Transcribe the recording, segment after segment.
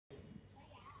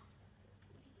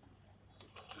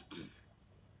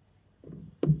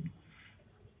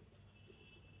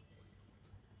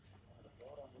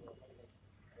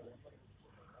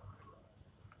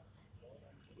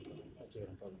السلام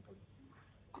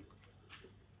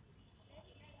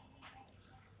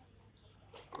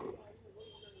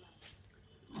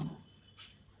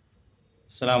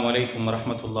عليكم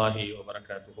ورحمة الله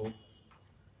وبركاته.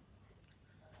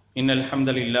 إن الحمد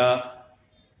لله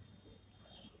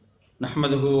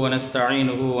نحمده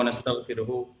ونستعينه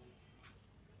ونستغفره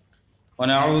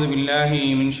ونعوذ بالله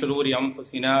من شرور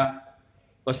أنفسنا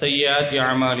وسيئات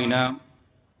أعمالنا.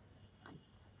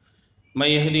 من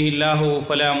يهده الله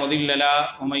فلا مضل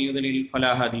له ومن يضلل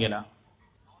فلا هادي له.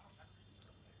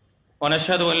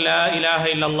 ونشهد أن لا إله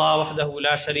إلا الله وحده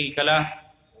لا شريك له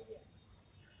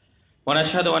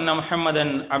ونشهد أن محمدا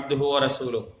عبده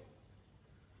ورسوله.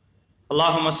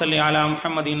 اللهم صل على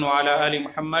محمد وعلى آل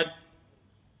محمد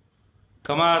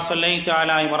كما صليت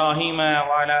على إبراهيم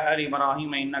وعلى آل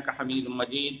إبراهيم إنك حميد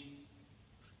مجيد.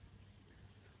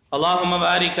 اللهم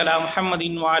بارك على محمد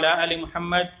وعلى آل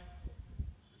محمد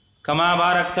كما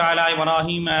باركت على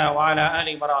إبراهيم وعلى آل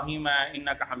إبراهيم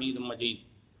إنك حميد مجيد.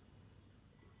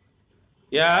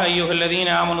 يا أيها الذين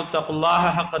آمنوا اتقوا الله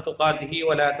حق تقاته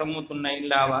ولا تموتن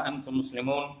إلا وأنتم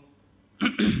مسلمون.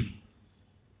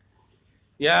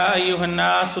 يا أيها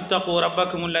الناس اتقوا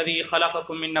ربكم الذي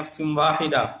خلقكم من نفس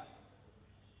واحدة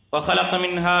وخلق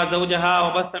منها زوجها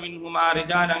وبث منهما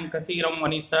رجالا كثيرا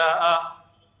ونساء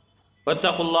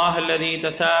واتقوا الله الذي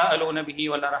تساءلون به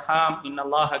والأرحام إن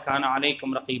الله كان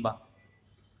عليكم رقيبا.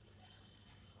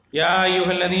 يا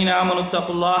أيها الذين آمنوا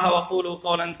اتقوا الله وقولوا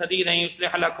قولا سديدا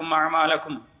يصلح لكم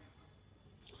أعمالكم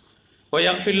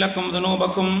ويغفر لكم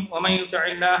ذنوبكم ومن يطع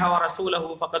الله ورسوله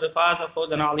فقد فاز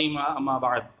فوزا عظيما. أما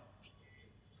بعد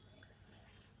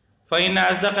فإن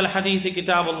أصدق الحديث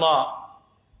كتاب الله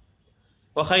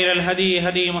وخير الهدي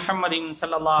هدي محمد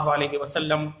صلى الله عليه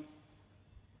وسلم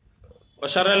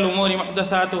وشر الأمور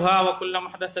محدثاتها وكل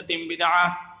محدثة بدعة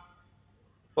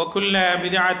وكل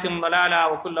بدعة ضلالة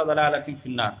وكل ضلالة في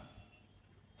النار.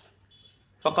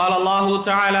 فقال الله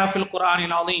تعالى في القرآن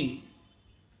العظيم: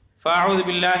 فأعوذ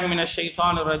بالله من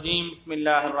الشيطان الرجيم بسم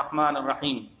الله الرحمن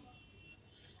الرحيم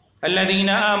الذين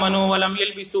آمنوا ولم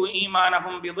يلبسوا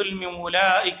إيمانهم بظلم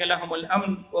أولئك لهم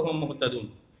الأمن وهم مهتدون.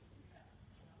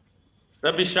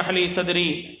 رب اشرح لي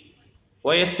صدري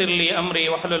ويسر لي أمري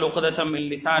واحلل عقدة من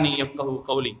لساني يفقهوا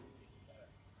قولي.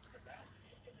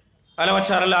 அளவற்ற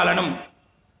அருளாளனும்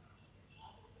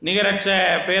நிகரற்ற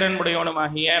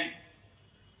பேரன்புடையவனுமாகிய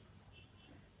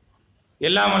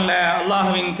எல்லாம் வல்ல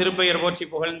அல்லாஹ்வின் திருப்பெயர் போற்றி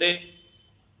புகழ்ந்து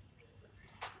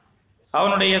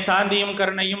அவனுடைய சாந்தியும்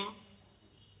கருணையும்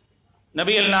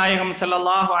நபிகள் நாயகம்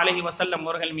ஸல்லல்லாஹு அலைஹி வஸல்லம்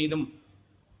அவர்கள் மீதும்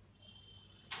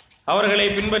அவர்களை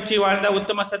பின்பற்றி வாழ்ந்த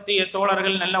உத்தம சத்திய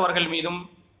தோழர்கள் நல்லவர்கள் மீதும்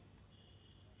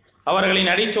அவர்களின்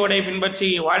அடிச்சோடை பின்பற்றி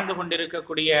வாழ்ந்து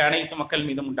கொண்டிருக்கக்கூடிய அனைத்து மக்கள்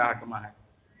மீதும் உண்டாகட்டுமாக.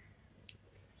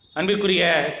 அன்பிற்குரிய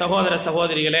சகோதர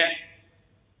சகோதரிகளே,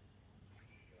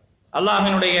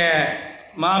 அல்லாஹ்வினுடைய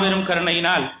மாபெரும்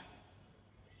கருணையினால்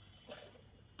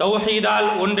தௌஹீதால்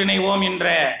ஒன்றிணைவோம் என்ற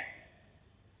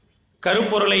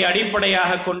கருப்பொருளை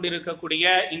அடிப்படையாக கொண்டிருக்கக்கூடிய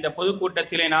இந்த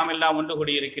பொதுக்கூட்டத்திலே நாம் எல்லாம் ஒன்று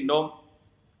கூடியிருக்கின்றோம்.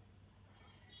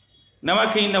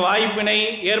 நமக்கு இந்த வாய்ப்பினை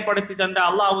ஏற்படுத்தி தந்த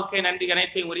அல்லாஹ்வுக்கே நன்றி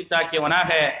அனைத்தை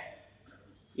உரித்தாக்கியவனாக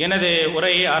எனது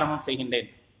உரையை ஆரம்பம் செய்கின்றேன்.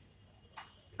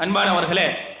 அன்பானவர்களே,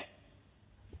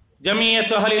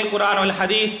 ஜமியத் அஹ்லில் குர்ஆன் வல்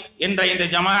ஹதீஸ் என்ற இந்த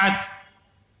ஜமாஅத்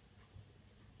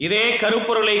இதே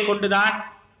கருப்பொருளை கொண்டுதான்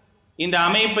இந்த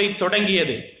அமைப்பை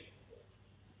தொடங்கியது.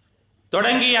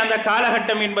 தொடங்கிய அந்த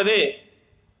காலகட்டம் என்பது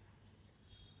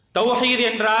தௌஹீத்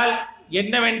என்றால்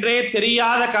என்னவென்றே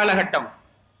தெரியாத காலகட்டம்.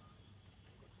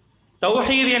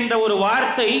 தௌஹீத் என்ற ஒரு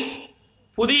வார்த்தை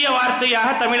புதிய வார்த்தையாக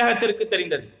தமிழகத்திற்கு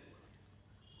தெரிந்தது.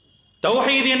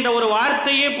 தௌஹீத் என்ற ஒரு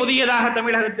வார்த்தையே புதியதாக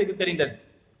தமிழகத்துக்கு தெரிந்தது.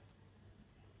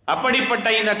 அப்படிப்பட்ட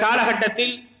இந்த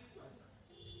காலகட்டத்தில்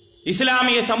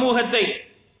இஸ்லாமிய சமூகத்தை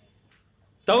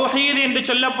தௌஹீத் என்று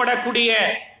சொல்லப்படக்கூடிய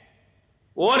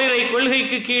ஓரிரை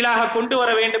கொள்கைக்கு கீழாக கொண்டு வர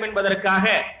வேண்டும் என்பதற்காக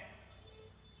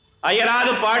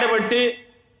அயராது பாடுபட்டு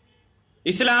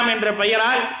இஸ்லாம் என்ற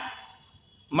பெயரால்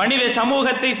மனித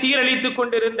சமூகத்தை சீரழித்துக்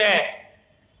கொண்டிருந்த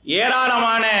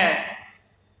ஏராளமான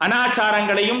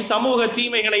அனாச்சாரங்களையும் சமூக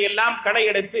தீமைகளை எல்லாம்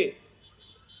கடையெடுத்து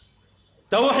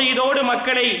தௌஹீதோடு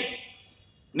மக்களை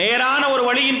நேரான ஒரு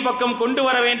வழியின் பக்கம் கொண்டு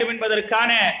வர வேண்டும்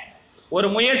என்பதற்கான ஒரு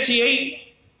முயற்சியை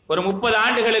ஒரு 30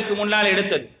 ஆண்டுகளுக்கு முன்னால்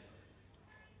எடுத்தது.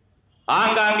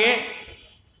 ஆங்காங்கே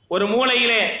ஒரு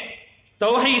மூலையிலே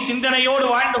தௌஹீத் சிந்தனையோடு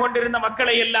வாழ்ந்து கொண்டிருந்த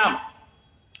மக்களை எல்லாம்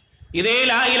இதே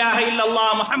லா இலாஹ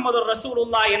இல்லல்லாஹ் முஹம்மதுர்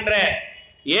ரசூலுல்லாஹ் என்ற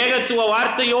ஏகத்துவ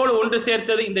வார்த்தையோடு ஒன்று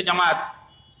சேர்த்தது இந்த ஜமாத்.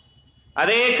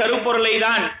 அதே கருப்பொருளை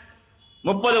தான்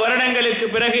 30 வருடங்களுக்கு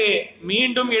பிறகு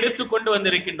மீண்டும் எடுத்து கொண்டு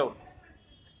வந்திருக்கின்றோம்.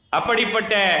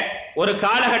 அப்படிப்பட்ட ஒரு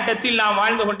காலகட்டத்தில் நாம்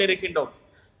வாழ்ந்து கொண்டிருக்கின்றோம்.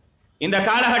 இந்த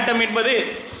காலகட்டம் என்பது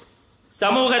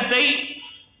சமூகத்தை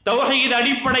தௌஹீத்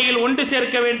அடிப்படையில் ஒன்று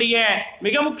சேர்க்க வேண்டிய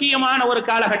மிக முக்கியமான ஒரு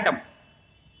காலகட்டம்.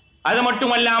 அது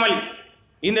மட்டுமல்லாமல்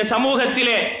இந்த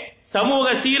சமூகத்திலே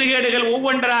சமூக சீர்கேடுகள்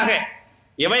ஒவ்வொன்றாக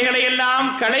எவைகளையெல்லாம்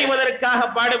களைவதற்காக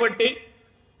பாடுபட்டு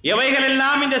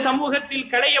எவைகளெல்லாம் இந்த சமூகத்தில்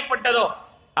களையப்பட்டதோ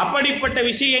அப்படிப்பட்ட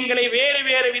விஷயங்களை வேறு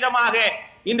வேறு விதமாக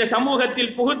இந்த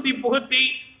சமூகத்தில் புகுத்தி புகுத்தி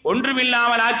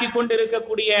ஒன்றுமில்லாமல் ஆக்கி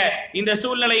கொண்டிருக்கக்கூடிய இந்த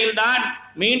சூழ்நிலையில் தான்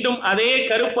மீண்டும் அதே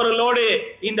கருப்பொருளோடு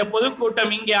இந்த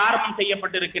பொதுக்கூட்டம் இங்கே ஆரம்பம்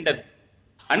செய்யப்பட்டிருக்கின்றது.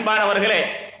 அன்பானவர்களே,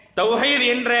 தௌஹீத்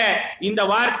என்ற இந்த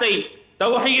வார்த்தை,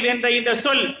 தௌஹீத் என்ற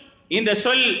இந்த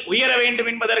சொல் உயர வேண்டும்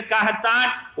என்பதற்காகத்தான்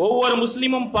ஒவ்வொரு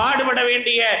முஸ்லிமும் பாடுபட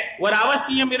வேண்டிய ஒரு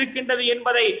அவசியம் இருக்கின்றது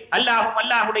என்பதை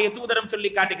அல்லாஹுடைய தூதரும் சொல்லி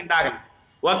காட்டுகின்றார்கள்.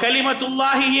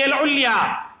 வகலிமத்துல்லாஹி ஹியல் உல்யா,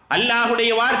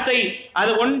 அல்லாஹுடைய வார்த்தை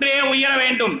அது ஒன்றே உயர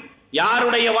வேண்டும்.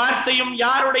 யாருடைய வார்த்தையும்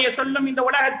யாருடைய சொல்லும் இந்த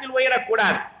உலகத்தில்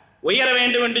உயரக்கூடாது. உயர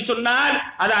வேண்டும் என்று சொன்னால்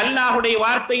அது அல்லாஹுடைய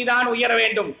வார்த்தை தான் உயர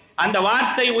வேண்டும். அந்த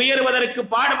வார்த்தை உயர்வதற்கு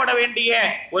பாடுபட வேண்டிய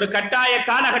ஒரு கட்டாய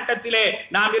காலகட்டத்திலே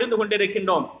நாம் இருந்து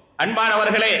கொண்டிருக்கின்றோம்.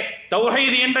 அன்பானவர்களே,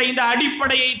 தௌஹீத் என்ற இந்த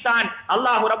அடிப்படையை தான்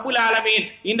அல்லாஹ் ரப்புல் ஆலமீன்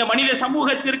இந்த மனித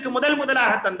சமூகத்திற்கு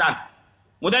முதலாக தந்தான்.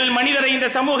 முதல் மனிதரை இந்த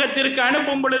சமூகத்திற்கு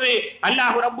அனுப்பும் பொழுது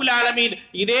அல்லாஹ் ரப்புல் ஆலமீன்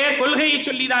இதே கொள்கையை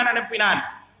சொல்லிதான் அனுப்பினான்.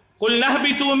 குல்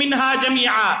நஹ்பிது மின்ஹா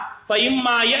ஜமீஆ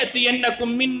ஃபஇம்மா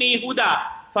யஅதியன்னகும் மின்னி ஹுதா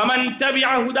ஃபமன்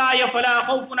தபிஅ ஹுதாய ஃபலா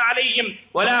ஹௌஃபுன் அலைஹிம்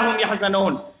வலா ஹும்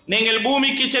யஹ்ஸனூன். நீங்கள்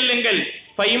பூமிக்கு செல்லுங்கள்.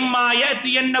 ஃபஇம்மா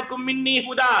யஅதியன்னகும் மின்னி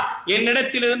ஹுதா,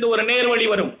 என்னிடத்திலிருந்து ஒரு நேர்வழி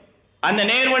வரும். அந்த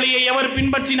நேர்வழியை எவர்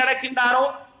பின்பற்றி நடக்கின்றாரோ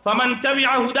ஃபமன் தபிஅ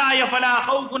ஹுதாய ஃபலா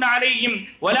ஹௌஃபுன் அலைஹிம்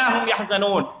வலா ஹும்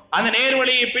யஹ்ஸனூன், அந்த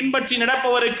நேர்வழியை பின்பற்றி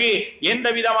நடப்பவருக்கு எந்த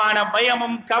விதமான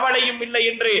பயமும் கவலையும் இல்லை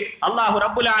என்று அல்லாஹ்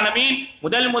ரப்புல் ஆலமீன்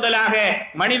முதலாக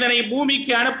மனிதனை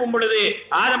பூமிக்கு அனுப்பும் பொழுது,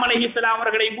 ஆதம் அலைஹிஸ்ஸலாம்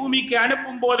அவர்களை பூமிக்கு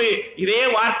அனுப்பும் போது இதே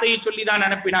வார்த்தையை சொல்லிதான்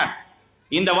அனுப்பினான்.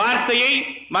 இந்த வார்த்தையை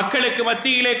மக்களுக்கு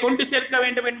மத்தியிலே கொண்டு சேர்க்க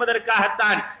வேண்டும்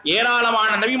என்பதற்காகத்தான்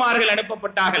ஏராளமான நபிமார்கள்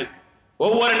அனுப்பப்பட்டார்கள்.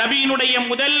 ஒவ்வொரு நபியினுடைய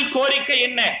முதல் கோரிக்கை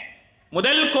என்ன?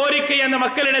 முதல் கோரிக்கை அந்த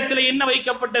மக்களிடத்தில் என்ன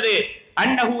வைக்கப்பட்டது?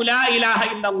 அன்னஹு லா இலாஹ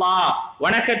இல்லல்லாஹ்,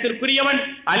 வணக்கத்திற்குரியவன்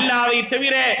அல்லாஹ்வை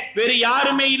தவிர வேறு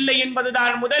யாருமே இல்லை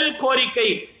என்பதுதான் முதல் கோரிக்கை.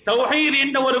 தௌஹீத்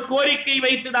என்ற ஒரு கோரிக்கை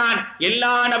வைத்துதான்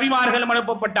எல்லா நபிமார்களும்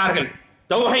அனுப்பப்பட்டார்கள்.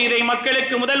 தௌஹீதை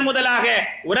மக்களுக்கு முதலாக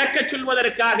உரக்க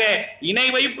சொல்வதற்காக இணை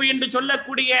வைப்பு என்று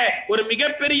சொல்லக்கூடிய ஒரு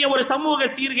மிகப்பெரிய ஒரு சமூக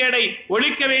சீர்கேடை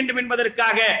ஒழிக்க வேண்டும்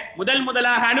என்பதற்காக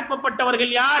முதலாக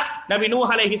அனுப்பப்பட்டவர்கள் யார்? நபி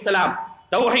நூஹ் அலைஹிஸ்ஸலாம்.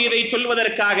 தௌஹீதை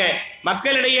சொல்வதற்காக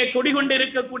மக்களிடையே குடிகொண்டு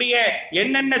இருக்கக்கூடிய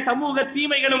என்னென்ன சமூக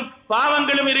தீமைகளும்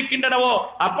பாவங்களும் இருக்கின்றனவோ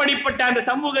அப்படிப்பட்ட அந்த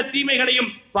சமூக தீமைகளையும்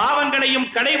பாவங்களையும்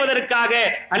களைவதற்காக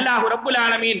அல்லாஹ் ரப்புல்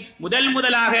ஆலமீன்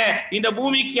முதலாக இந்த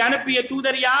பூமிக்கு அனுப்பிய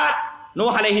தூதர் யார்?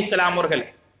 நூஹ் அலைஹிஸ்ஸலாம்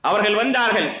அவர்கள்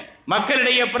வந்தார்கள்,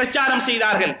 மக்களிடையே பிரச்சாரம்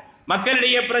செய்தார்கள்.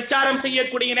 மக்களிடையே பிரச்சாரம்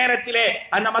செய்யக்கூடிய நேரத்திலே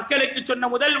அந்த மக்களுக்கு சொன்ன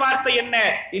முதல் வார்த்தை என்ன?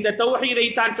 இந்த தௌஹீதை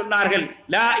தான் சொன்னார்கள்.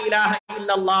 லா இலாஹ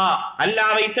இல்லல்லாஹ்,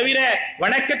 அல்லாஹ்வை தவிர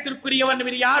வணக்கத்திற்குரியவன்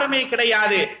வேறு யாருமே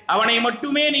கிடையாது, அவனை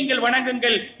மட்டுமே நீங்கள்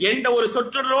வணங்குங்கள் என்ற ஒரு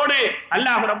சொற்றொடரோடு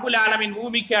அல்லாஹ் ரப்புல் ஆலமீன்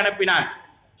பூமிக்கு அனுப்பினான்.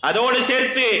 அதோடு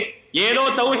சேர்த்து ஏதோ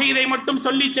தௌஹீதை மட்டும்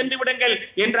சொல்லி சென்று விடுங்கள்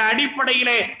என்ற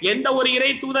அடிப்படையிலே எந்த ஒரு இறை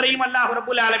தூதரையும் அல்லாஹ்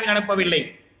ரப்புல் ஆலமீன் அனுப்பவில்லை.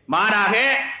 மாறாக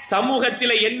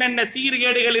சமூகத்திலே என்னென்ன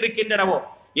சீர்கேடுகள் இருக்கின்றனவோ,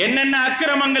 என்னென்ன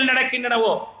அக்கிரமங்கள்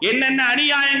நடக்கின்றனவோ, என்னென்ன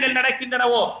அநியாயங்கள்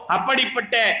நடக்கின்றனவோ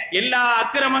அப்படிப்பட்ட எல்லா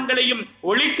அக்கிரமங்களையும்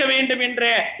ஒழிக்க வேண்டும்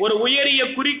என்ற ஒரு உயரிய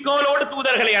குறிக்கோளோடு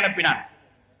தூதர்களை அனுப்பினான்.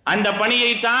 அந்த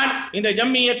பணியை தான் இந்த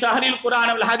ஜம்மியத் அஹ்லில்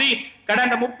குர்ஆன் வல் ஹதீஸ்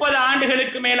கடந்த 30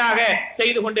 ஆண்டுகளுக்கு மேலாக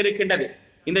செய்து கொண்டிருக்கின்றது.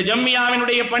 இந்த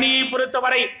ஜம்மியாவினுடைய பணியை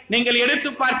பொறுத்தவரை நீங்கள் எடுத்து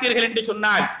பார்த்தீர்கள் என்று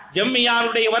சொன்னால்,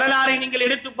 ஜம்மியாவுடைய வரலாறை நீங்கள்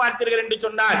எடுத்து பார்த்தீர்கள் என்று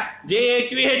சொன்னால்,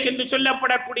 JQH என்று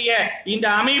சொல்லப்படக்கூடிய இந்த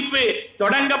அமைப்பு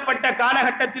தொடங்கப்பட்ட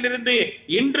காலகட்டத்திலிருந்து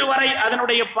இன்று வரை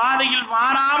அதனுடைய பாதையில்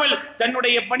மாறாமல்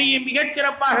தன்னுடைய பணியை மிகச்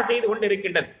சிறப்பாக செய்து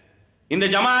கொண்டிருக்கின்றது. இந்த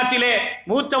ஜமாத்திலே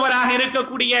மூத்தவராக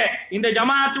இருக்கக்கூடிய, இந்த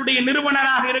ஜமாத்துடைய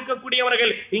நிறுவனராக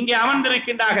இருக்கக்கூடியவர்கள் இங்கே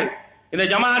அமர்ந்திருக்கின்றார்கள். இந்த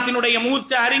ஜமாத்தினுடைய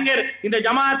மூத்த அறிஞர், இந்த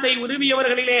ஜமாத்தை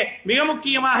உருவியவர்களிலே மிக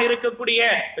முக்கியமாக இருக்கக்கூடிய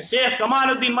ஷேக்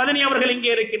கமாலுத்தீன் மதனி அவர்கள்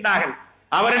இங்கே இருக்கின்றார்கள்.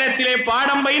 அவரிடத்திலே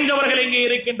பாடம் பயின்றவர்கள் இங்கே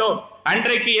இருக்கின்றோம்.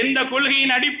 அன்றைக்கு எந்த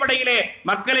கொள்கையின் அடிப்படையிலே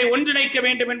மக்களை ஒன்றிணைக்க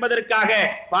வேண்டும் என்பதற்காக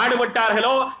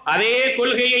பாடுபட்டார்களோ அதே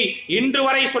கொள்கையை இன்று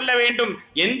வரை சொல்ல வேண்டும்,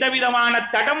 எந்த விதமான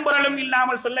தடம்புரலும்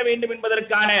இல்லாமல் சொல்ல வேண்டும்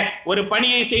என்பதற்கான ஒரு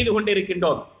பணியை செய்து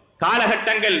கொண்டிருக்கின்றோம்.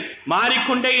 காலகட்டங்கள்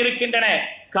மாறிக்கொண்டே இருக்கின்றன,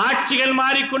 காட்சிகள்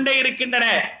மாறிக்கொண்டே இருக்கின்றன.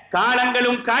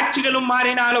 காலங்களும் காட்சிகளும்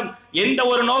மாறினாலும் எந்த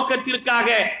ஒரு நோக்கத்திற்காக,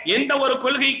 எந்த ஒரு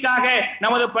கொள்கைக்காக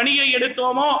நமது பணியை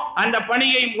எடுத்தோமோ அந்த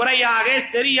பணியை முறையாக,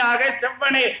 சரியாக,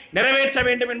 செவ்வனே நிறைவேற்ற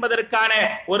வேண்டும் என்பதற்கான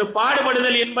ஒரு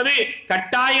பாடுபடுதல் என்பது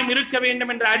கட்டாயம் இருக்க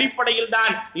வேண்டும் என்ற அடிப்படையில்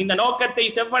தான் இந்த நோக்கத்தை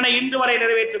செவ்வனை இன்று வரை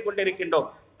நிறைவேற்றிக் கொண்டிருக்கின்றோம்.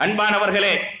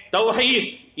 அன்பானவர்களே, தௌஹீத்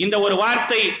இந்த ஒரு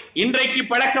வார்த்தை இன்றைக்கு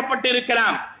பழக்கப்பட்டு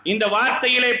இருக்கலாம். இந்த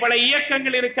வார்த்தையிலே பல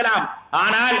இயக்கங்கள் இருக்கலாம்.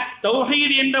 ஆனால்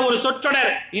தௌஹீத் என்ற ஒரு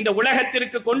சொற்றொடர் இந்த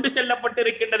உலகத்திற்கு கொண்டு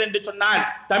செல்லப்பட்டிருக்கின்றது என்று சொன்னால்,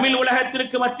 தமிழ்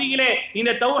உலகத்திற்கு மத்தியிலே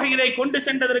இந்த தௌஹீதை கொண்டு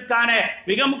சென்றதற்கான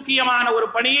மிக முக்கியமான ஒரு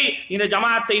பணியை இந்த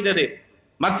ஜமாத் செய்தது.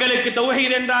 மக்களுக்கு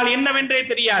தௌஹீத் என்றால் என்னவென்றே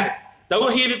தெரியாது.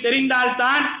 தௌஹீது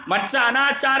தெரிந்தால்தான் மற்ற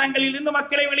அனாச்சாரங்களில் இருந்து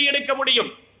மக்களை வெளியெடுக்க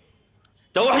முடியும்.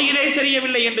 தௌஹீதே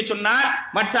தெரியவில்லை என்று சொன்னால்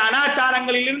மற்ற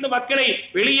அனாச்சாரங்களில் இருந்து மக்களை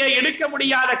வெளியே எடுக்க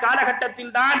முடியாத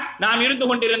காலகட்டத்தில் தான் நாம் இருந்து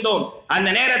கொண்டிருந்தோம். அந்த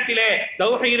நேரத்திலே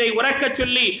தௌஹீதை உரக்க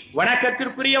சொல்லி,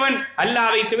 வணக்கத்திற்குரியவன்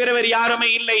அல்லாஹ்வை தவிர வேறு யாருமே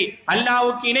இல்லை,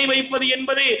 அல்லாஹ்வுக்கு இணை வைப்பது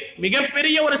என்பது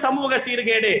மிகப்பெரிய ஒரு சமூக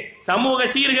சீர்கேடு. சமூக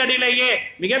சீர்கேடிலேயே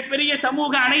மிகப்பெரிய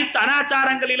சமூக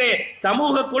அனாச்சாரங்களிலே,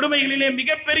 சமூக கொடுமைகளிலே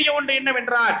மிகப்பெரிய ஒன்று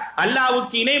என்னவென்றால்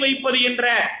அல்லாஹ்வுக்கு இணை வைப்பது என்ற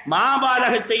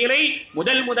மாபாதக செயலை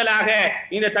முதலாக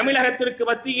இந்த தமிழகத்திற்கு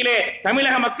மத்தியிலே,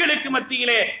 தமிழக மக்களுக்கு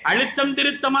மத்தியிலே அழுத்தம்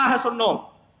திருத்தமாக சொன்னோம்.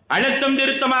 அழுத்தம்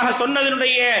திருத்தமாக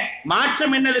சொன்னதனுடைய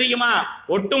மாற்றம் என்ன தெரியுமா?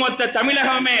 ஒட்டுமொத்த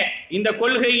தமிழகமே இந்த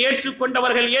கொள்கை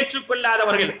ஏற்றுக்கொண்டவர்கள்,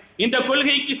 ஏற்றுக்கொள்ளாதவர்கள், இந்த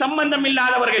கொள்கைக்கு சம்பந்தம்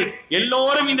இல்லாதவர்கள்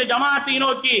எல்லோரும் இந்த ஜமாத்தை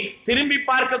நோக்கி திரும்பி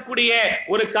பார்க்கக்கூடிய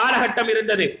ஒரு காலகட்டம்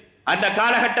இருந்தது. அந்த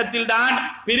காலகட்டத்தில் தான்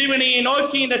பிரிவினையை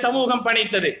நோக்கி இந்த சமூகம்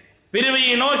பணித்தது.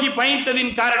 பிரிவையை நோக்கி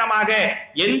பயணித்ததின் காரணமாக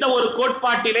எந்த ஒரு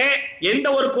கோட்பாட்டிலே, எந்த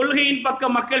ஒரு கொள்கையின்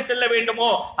பக்கம் மக்கள் செல்ல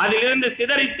வேண்டுமோ அதிலிருந்து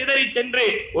சிதறி சிதறி சென்று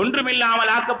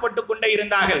ஒன்றுமில்லாமல் ஆக்கப்பட்டு கொண்டே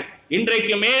இருந்தார்கள்.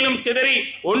 இன்றைக்கு மேலும் சிதறி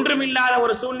ஒன்றுமில்லாத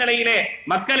ஒரு சூழ்நிலையிலே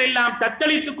மக்கள் எல்லாம்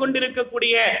தத்தளித்துக்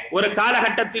கொண்டிருக்கக்கூடிய ஒரு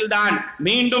காலகட்டத்தில் தான்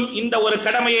மீண்டும் இந்த ஒரு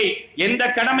கடமையை, எந்த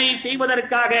கடமையை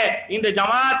செய்வதற்காக இந்த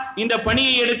ஜமாத் இந்த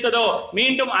பணியை எடுத்ததோ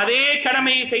மீண்டும் அதே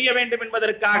கடமையை செய்ய வேண்டும்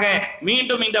என்பதற்காக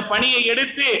மீண்டும் இந்த பணியை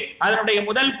எடுத்து அதனுடைய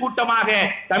முதல் கூட்டமாக,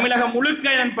 தமிழகம் முழுக்க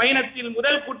இதன் பயணத்தில்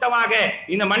முதல் கூட்டமாக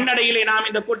இந்த மண்ணடையிலே நாம்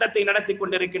இந்த கூட்டத்தை நடத்தி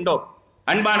கொண்டிருக்கின்றோம்.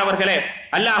 அன்பானவர்களே,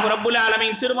 அல்லாஹ் ரப்புல்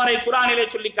ஆலமீன் திருமறை குர்ஆனிலே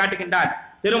சொல்லி காட்டுகின்றான்.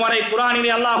 திருமறை குர்ஆனிலே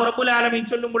அல்லாஹ் ரப்புல் ஆலமீன்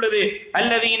சொல்லும் பொழுது,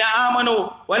 அல்லதீன ஆமனு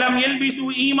வலம் யல்பிசு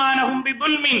ஈமானஹும்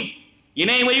பிதுல்மின்,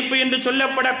 இணை வைப்பு என்று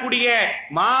சொல்லப்படக்கூடிய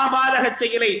மாபாதக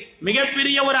செயலை,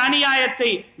 மிகப்பெரிய ஒரு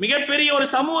அநியாயத்தை, மிகப்பெரிய ஒரு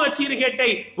சமூக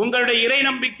சீர்கேட்டை உங்களுடைய இறை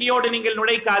நம்பிக்கையோடு நீங்கள்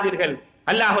நுழைக்காதீர்கள்.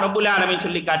 அல்லாஹ் ரப்புல் ஆலமீன்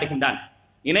சொல்லி காட்டுகின்றான்.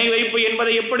 இணை வைப்பு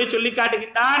என்பதை எப்படி சொல்லி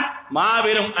காட்டுகின்றான்?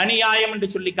 மாபெரும் அநியாயம் என்று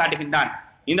சொல்லி காட்டுகின்றான்.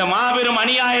 இந்த மாபெரும்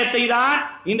அநியாயத்தை தான்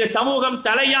இந்த சமூகம்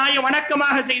தலையாய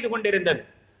வணக்கமாக செய்து கொண்டிருந்தது.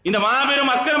 இந்த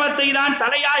மாபெரும் அக்கிரமத்தை தான்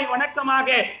தலையாய் வணக்கமாக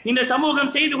இந்த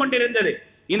சமூகம் செய்து கொண்டிருந்தது.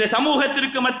 இந்த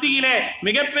சமூகத்திற்கு மத்தியிலே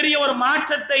மிகப்பெரிய ஒரு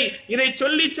மாற்றத்தை இதை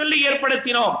சொல்லி சொல்லி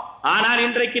ஏற்படுத்தினோம். ஆனால்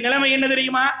இன்றைக்கு நிலைமை என்ன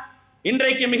தெரியுமா?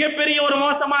 இன்றைக்கு மிகப்பெரிய ஒரு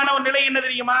மோசமான ஒரு நிலை என்ன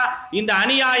தெரியுமா? இந்த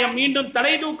அநியாயம் மீண்டும்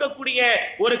தலை தூக்கக்கூடிய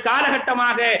ஒரு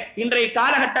காலகட்டமாக இன்றைய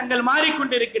காலகட்டங்கள்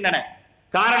மாறிக்கொண்டிருக்கின்றன.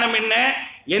 காரணம் என்ன?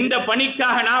 எந்த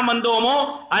பணிக்காக நாம் வந்தோமோ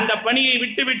அந்த பணியை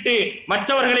விட்டுவிட்டு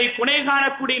மற்றவர்களை குறை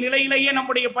காணக்கூடிய நிலையிலேயே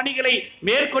நம்முடைய பணிகளை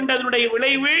மேற்கொண்டதனுடைய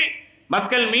விளைவு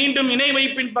மக்கள் மீண்டும் இணை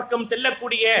வைப்பின் பக்கம்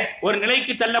செல்லக்கூடிய ஒரு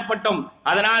நிலைக்கு தள்ளப்பட்டோம்.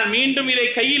 அதனால் மீண்டும் இதை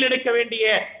கையில் எடுக்க வேண்டிய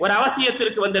ஒரு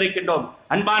அவசியத்திற்கு வந்திருக்கின்றோம்.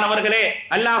 அன்பானவர்களே,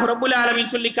 அல்லாஹ் ரப்புல்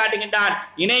ஆலமீன் சொல்லி காட்டுகின்றான்,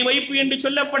 இணை வைப்பு என்று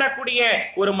சொல்லப்படக்கூடிய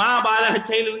ஒரு மாபாதக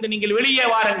செயலிலிருந்து நீங்கள் வெளியே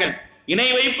வாருங்கள். இணை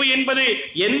வைப்பு என்பது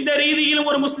எந்த ரீதியிலும்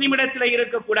ஒரு முஸ்லிம் இடத்துல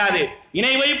இருக்கக்கூடாது.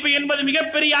 இணை வைப்பு என்பது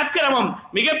மிகப்பெரிய அக்கிரமம்,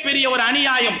 மிகப்பெரிய ஒரு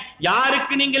அநியாயம்.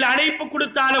 யாருக்கு நீங்கள் அழைப்பு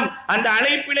கொடுத்தாலும் அந்த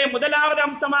அழைப்பிலே முதலாவது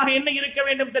அம்சமாக என்ன இருக்க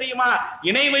வேண்டும் தெரியுமா?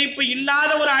 இணை வைப்பு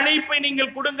இல்லாத ஒரு அழைப்பை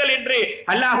நீங்கள் கொடுங்கள் என்று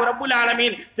அல்லாஹ் ரப்புல்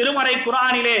ஆலமீன் திருமறை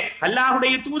குர்ஆனிலே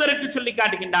அல்லாஹ்வுடைய தூதருக்கு சொல்லி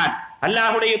காட்டுகின்றான்.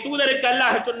 அல்லாஹ்வுடைய தூதருக்கு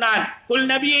அல்லாஹ் சொன்னான், குல்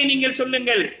நபியை நீங்கள்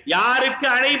சொல்லுங்கள், யாருக்கு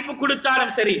அழைப்பு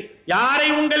கொடுத்தாலும் சரி, யாரை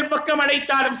உங்கள் பக்கம்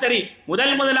அழைத்தாலும் சரி,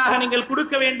 முதலாக நீங்கள்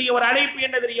கொடுக்க வேண்டிய ஒரு அழைப்பு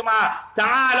என்ன தெரியுமா?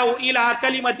 தஆலௌ இலா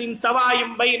கலிமத்தின்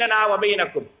சவாயும் பைனனா வ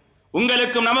பைனக்கும்,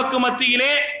 உங்களுக்கும் நமக்கு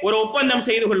மத்தியிலே ஒரு ஒப்பந்தம்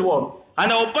செய்து கொள்வோம்.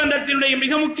 அந்த ஒப்பந்தத்தினுடைய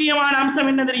மிக முக்கியமான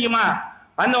அம்சம் என்ன தெரியுமா?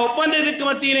 அந்த ஒப்பந்தத்திற்கு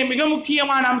மத்தியிலே மிக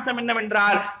முக்கியமான அம்சம்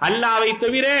என்னவென்றால் அல்லாஹ்வை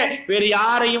தவிர வேறு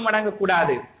யாரையும்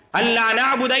வணங்கக்கூடாது. அல்லாஹ்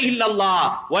நஅபுத இல்லல்லாஹ்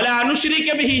வலா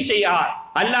நுஷ்ரிக பிஹி ஷைஆ.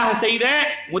 அல்லாஹ் செய்த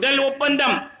முதல்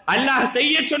ஒப்பந்தம், அல்லாஹ்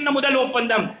செய்ய சொன்ன முதல்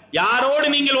ஒப்பந்தம், யாரோடு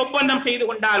நீங்கள் ஒப்பந்தம் செய்து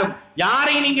கொண்டாலும்,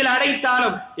 யாரை நீங்கள்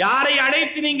அழைத்தாலும், யாரை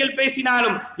அழைத்து நீங்கள்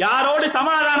பேசினாலும், யாரோடு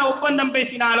சமாதான ஒப்பந்தம்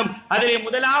பேசினாலும் அதிலே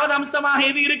முதலாவது அம்சமாக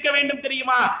எது இருக்க வேண்டும்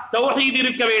தெரியுமா? தௌஹீத்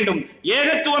இருக்க வேண்டும்,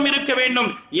 ஏகத்துவம் இருக்க வேண்டும்.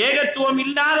 ஏகத்துவம்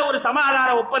இல்லாத ஒரு சமாதான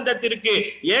ஒப்பந்தத்திற்கு,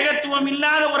 ஏகத்துவம்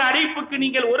இல்லாத ஒரு அழைப்புக்கு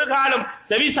நீங்கள் ஒரு காலம்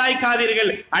செவி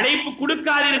சாய்க்காதீர்கள், அழைப்பு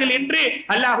கொடுக்காதீர்கள் என்று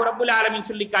அல்லாஹ் ரப்புல் ஆலமீன்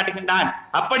சொல்லி காட்டுகின்றான்.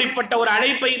 அப்படிப்பட்ட ஒரு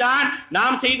அழைப்பை தான்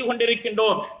நாம் செய்து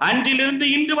கொண்டிருக்கின்றோம். அன்றிலிருந்து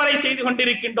இன்று வரை செய்து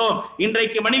கொண்டிருக்கின்றோம்.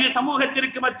 இன்றைக்கு மனித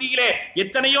சமூகத்திற்கு மத்தியிலே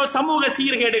எத்தனையோ சமூக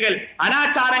சீர்கேடுகள்,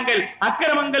 அனாச்சாரங்கள்,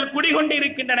 அக்கிரமங்கள் குடிகொண்டு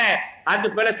இருக்கின்றன. அது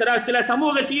சில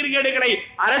சமூக சீர்கேடுகளை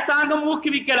அரசாங்கம்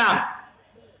ஊக்குவிக்கலாம்.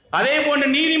 அதே போன்று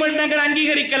நீதிமன்றங்கள்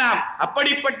அங்கீகரிக்கலாம்.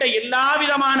 அப்படிப்பட்ட எல்லா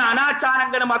விதமான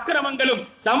அனாச்சாரங்களும் அக்கிரமங்களும்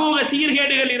சமூக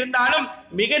சீர்கேடுகள் இருந்தாலும்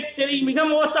மிக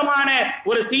மோசமான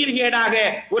ஒரு சீர்கேடாக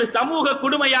ஒரு சமூக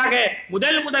கொடுமையாக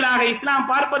முதலாக இஸ்லாம்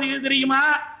பார்ப்பது எது தெரியுமா?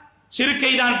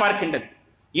 ஷிர்க்கை தான் பார்க்கின்றது,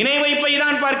 இணை வைப்பை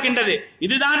தான் பார்க்கின்றது.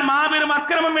 இதுதான் மாபெரும்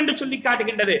அக்கிரமம் என்று சொல்லி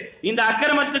காட்டுகின்றது. இந்த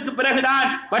அக்கிரமத்துக்கு பிறகுதான்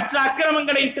மற்ற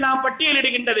அக்கிரமங்களை இஸ்லாம்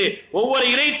பட்டியலிடுகின்றது. ஒவ்வொரு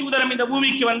இறை தூதரும் இந்த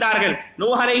பூமிக்கு வந்தார்கள்.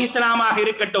 நூஹ் அலைஹிஸ்ஸலாமாக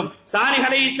இருக்கட்டும், சாலிஹ்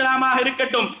அலைஹிஸ்ஸலாமாக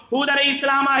இருக்கட்டும், ஹூத்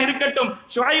அலைஹிஸ்ஸலாமாக இருக்கட்டும்,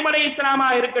 ஷுஐப்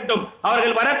அலைஹிஸ்ஸலாமாக இருக்கட்டும்,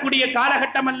 அவர்கள் வரக்கூடிய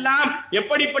காலகட்டம் எல்லாம்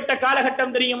எப்படிப்பட்ட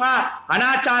காலகட்டம் தெரியுமா?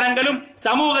 அனாச்சாரங்களும்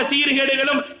சமூக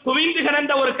சீர்கேடுகளும் குவிந்து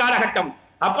கிடந்த ஒரு காலகட்டம்.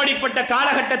 அப்படிப்பட்ட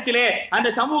காலகட்டத்திலே அந்த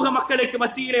சமூக மக்களுக்கு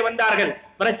மத்தியிலே வந்தார்கள்,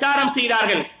 பிரச்சாரம்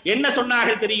செய்தார்கள். என்ன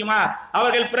சொன்னார்கள் தெரியுமா?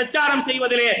 அவர்கள் பிரச்சாரம்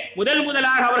செய்வதிலே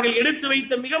முதலாக அவர்கள் எடுத்து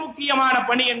வைத்த மிக முக்கியமான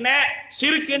பணி என்ன?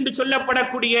 ஷிர்க் என்று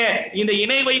சொல்லப்படக்கூடிய இந்த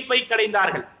இணை வைப்பை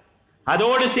களைந்தார்கள்.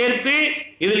 அதோடு சேர்த்து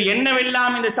இதில்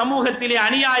என்னவெல்லாம் இந்த சமூகத்திலே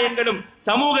அநியாயங்களும்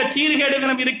சமூக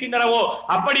சீர்கேடுகளும் இருக்கின்றனவோ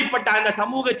அப்படிப்பட்ட அந்த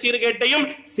சமூக சீர்கேட்டையும்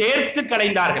சேர்த்து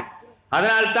களைந்தார்கள்.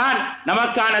 அதனால்தான்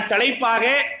நமக்கான தலைப்பாக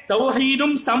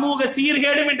தௌஹீதும் சமூக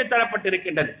சீர்கேடும் என்று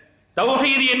தரப்பட்டிருக்கின்றது.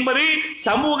 தௌஹீது என்பது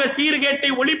சமூக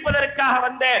சீர்கேட்டை ஒழிப்பதற்காக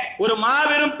வந்த ஒரு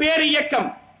மாபெரும் பேர் இயக்கம்.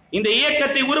 இந்த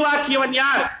இயக்கத்தை உருவாக்கியவன்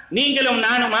யார்? நீங்களும்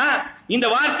நானுமா? இந்த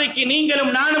வார்த்தைக்கு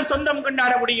நீங்களும் நானும் சொந்தம்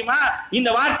கொண்டாட முடியுமா? இந்த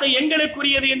வார்த்தை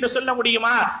எங்களுக்குரியது என்று சொல்ல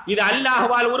முடியுமா? இது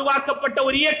அல்லாஹ்வால் உருவாக்கப்பட்ட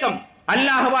ஒரு இயக்கம்,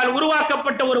 அல்லாஹ்வால்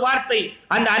உருவாக்கப்பட்ட ஒரு வார்த்தை.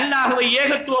 அந்த அல்லாஹ்வை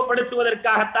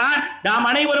ஏகத்துவப்படுத்துவதற்காகத்தான் நாம்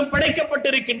அனைவரும்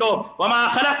படைக்கப்பட்டிருக்கின்றோம். வமா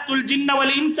ஹலக்துல் ஜின்ன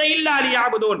வல் இன்ஸ இல்லா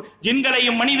லியஅபுதூன்.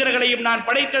 ஜின்களையும் மனிதர்களையும் நான்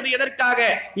படைத்தது எதற்காக?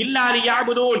 இல்லா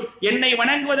லியஅபுதூன், என்னை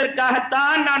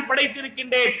வணங்குவதற்காகத்தான் நான்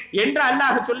படைத்திருக்கின்றேன் என்று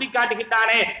அல்லாஹ் சொல்லி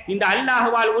காட்டுகின்றானே. இந்த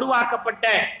அல்லாஹ்வால் உருவாக்கப்பட்ட,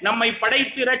 நம்மை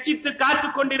படைத்து ரட்சித்து காத்து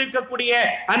கொண்டிருக்கக்கூடிய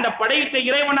அந்த படைத்த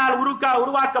இறைவனால்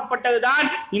உருவாக்கப்பட்டதுதான்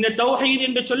இந்த தௌஹீத்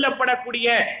என்று சொல்லப்படக்கூடிய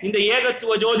இந்த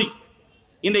ஏகத்துவ ஜோதி.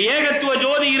 இந்த ஏகத்துவ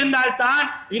ஜோதி இருந்தால்தான்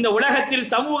இந்த உலகத்தில்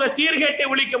சமூக சீர்கேட்டை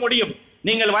ஒழிக்க முடியும்.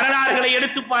 நீங்கள் வரலாறுகளை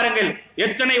எடுத்து பாருங்கள்,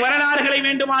 எத்தனை வரலாறுகளை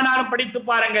வேண்டுமானாலும் படித்து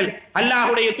பாருங்கள்.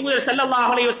 அல்லாஹ்வுடைய தூதர் ஸல்லல்லாஹு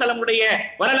அலைஹி வஸல்லம் உடைய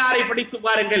வரலாறை படித்து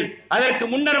பாருங்கள், அதற்கு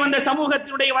முன்னர் வந்த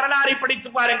சமூகத்தினுடைய வரலாறை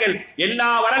படித்து பாருங்கள். எல்லா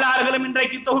வரலாறுகளும்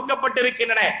இன்றைக்கு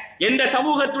தொகுக்கப்பட்டிருக்கின்றன. எந்த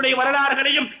சமூகத்துடைய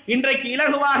வரலாறுகளையும் இன்றைக்கு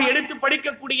இலகுவாக எடுத்து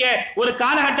படிக்கக்கூடிய ஒரு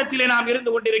காலகட்டத்திலே நாம்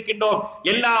இருந்து கொண்டிருக்கின்றோம்.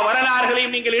 எல்லா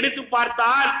வரலாறுகளையும் நீங்கள் எடுத்து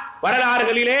பார்த்தால்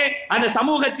வரலாறுகளிலே அந்த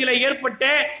சமூகத்திலே ஏற்பட்ட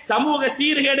சமூக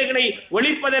சீர்கேடுகளை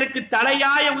ஒழிப்பதற்கு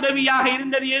தலையாய உதவியாக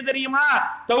இருந்தது எது தெரியுமா?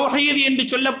 தௌஹீத் என்று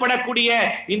சொல்லப்படக்கூடிய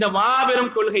இந்த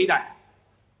மாபெரும் கொள்கைதான்.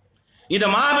 இந்த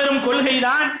மாபெரும்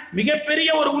கொள்கைதான் மிகப்பெரிய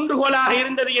ஒரு ஊன்றுகோலாக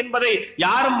இருந்தது என்பதை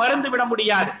யாரும் மறந்துவிட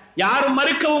முடியாது, யாரும்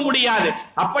மறுக்கவும் முடியாது.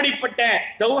 அப்படிப்பட்ட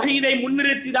தௌஹீதை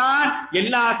முன்னிறுத்திதான்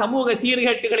எல்லா சமூக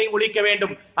சீர்கேட்டுகளையும் ஒழிக்க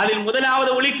வேண்டும். அதில்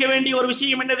முதலாவது ஒழிக்க வேண்டிய ஒரு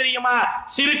விஷயம் என்ன தெரியுமா?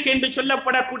 ஷிர்க் என்று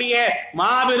சொல்லப்படக்கூடிய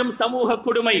மாபெரும் சமூக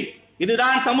கொடுமை.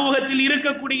 இதுதான் சமூகத்தில்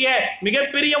இருக்கக்கூடிய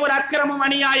மிகப்பெரிய ஒரு அக்கிரமம்,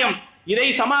 அநியாயம். இதை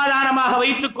சமாதானமாக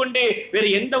வைத்துக் கொண்டு வேறு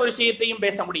எந்த ஒரு விஷயத்தையும்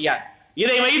பேச முடியாது.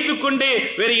 இதை வைத்துக் கொண்டு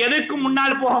வேறு எதற்கும்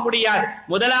முன்னால் போக முடியாது.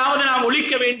 முதலாவது நாம்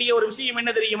ஒழிக்க வேண்டிய ஒரு விஷயம்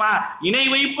என்ன தெரியுமா? இணை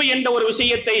வைப்பு என்ற ஒரு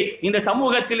விஷயத்தை இந்த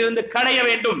சமூகத்தில் இருந்து களைய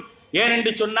வேண்டும்.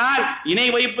 ஏனென்று சொன்னால் இணை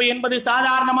வைப்பு என்பது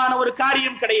சாதாரணமான ஒரு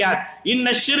காரியம் கிடையாது.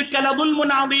 இன்ன ஷிர்க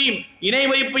லதுல்முன் அதீம். இணை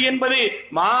வைப்பு என்பது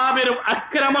மாபெரும்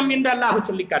அக்கிரமம் என்று அல்லாஹ்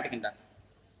சொல்லி காட்டுகின்றார்.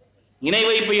 இணை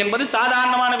வைப்பு என்பது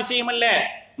சாதாரணமான விஷயம் அல்ல,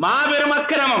 மாபெரும்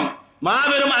அக்கிரமம்,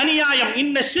 மாபெரும் அநியாயம்.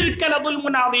 இன்ன ஷிர்க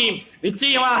லதுல்முன் அதீம்.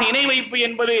 நிச்சயமாக இணை வைப்பு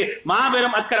என்பது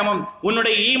மாபெரும் அக்கிரமம்.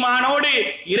 உன்னுடைய ஈமானோடு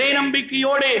இறை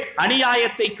நம்பிக்கையோடு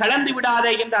அநியாயத்தை கலந்து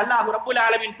விடாதே என்று அல்லாஹ் ரப்புல்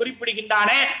ஆலமீன்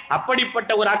குறிப்பிடுகின்றானே.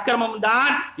 அப்படிப்பட்ட ஒரு அக்கிரமம்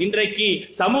தான் இன்றைக்கு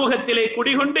சமூகத்திலே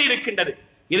குடிகொண்டு இருக்கின்றது.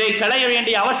 இதை களைய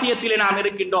வேண்டிய அவசியத்திலே நாம்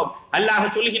இருக்கின்றோம். அல்லாஹ்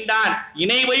சொல்கின்றான்,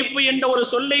 இணை வைப்பு என்ற ஒரு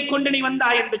சொல்லை கொண்டு நீ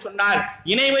வந்தாய் என்று சொன்னால்,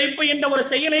 இணை வைப்பு என்ற ஒரு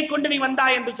செயலை கொண்டு நீ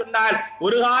வந்தாய் என்று சொன்னால்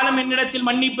ஒரு காலம் என்னிடத்தில்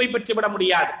மன்னிப்பை பெற்றுவிட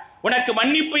முடியாது. உனக்கு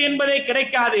மன்னிப்பு என்பதே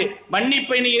கிடைக்காது,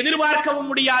 மன்னிப்பை நீ எதிர்பார்க்கவும்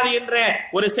முடியாது என்ற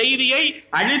ஒரு செய்தியை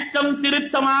அழுத்தம்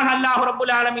திருத்தமாக அல்லாஹ்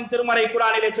ரப்புல் ஆலமீன் திருமறை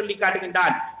குர்ஆனிலே சொல்லி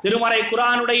காட்டுகின்றான். திருமறை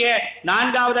குர்ஆனுடைய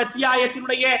 4வது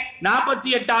அத்தியாயத்தினுடைய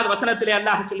 48வது வசனத்திலே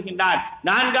அல்லாஹ் சொல்கின்றான்.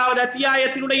 4வது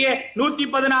அத்தியாயத்தினுடைய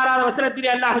 116வது வசனத்திலே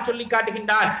அல்லாஹ் சொல்லி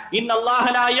காட்டுகின்றான். இன்னல்லாஹ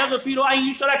லா யக்ஃபிரு அன்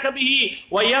யுஷ்ரக பிஹி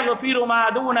வ யக்ஃபிரு மா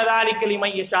தூன ذلك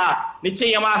லிமன் யஷா.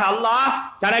 நிச்சயமாக அல்லாஹ்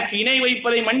தனக்கு இணை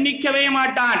வைப்பதை மன்னிக்கவே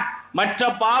மாட்டான். மற்ற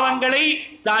பாவங்களை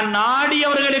தான்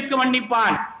நாடியவர்களுக்கு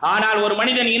மன்னிப்பான். ஆனால் ஒரு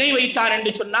மனிதன் இணை வைத்தான்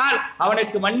என்று சொன்னால்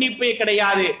அவனுக்கு மன்னிப்பே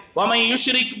கிடையாது. வமை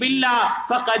யுஷ்ரிக் பில்லாஹ்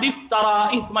ஃபகத் இஃப்தரா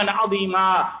இஸ்மன் அதீமா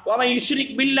வமை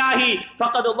யுஷ்ரிக் பில்லாஹி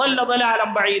ஃபகத் ضل ضلالا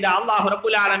بعيدا. அல்லாஹ்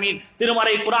ரப்பல் ஆலமீன்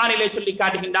திருமறை குர்ஆனிலே சொல்லி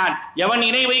காட்டுகின்றான், எவன்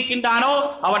இணை வைக்கின்றானோ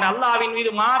அவன் அல்லாஹ்வின்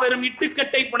மீது மாபெரும்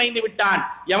இட்டுக்கட்டை புனைந்து விட்டான்.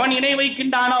 எவன் இணை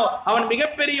வைக்கின்றானோ அவன்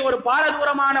மிகப்பெரிய ஒரு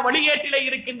பாரதூரமான வழிகேட்டிலே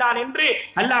இருக்கின்றான் என்று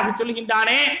அல்லாஹ்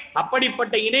சொல்கின்றானே.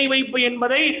 அப்படிப்பட்ட இணை வைப்பு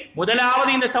என்பதை முதலாவது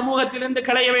இந்த சமூகத்திலிருந்து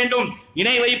களைய வேண்டும்.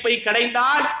 இணை வைப்பை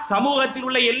களைந்தால் சமூகத்தில்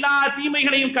உள்ள எல்லா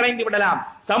தீமைகளையும் களைந்து விடலாம்,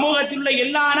 சமூகத்தில் உள்ள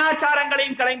எல்லா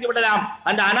அனாச்சாரங்களையும் களைந்து விடலாம்.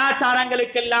 அந்த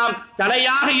அனாச்சாரங்களுக்கெல்லாம்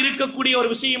தலையாக இருக்கக்கூடிய ஒரு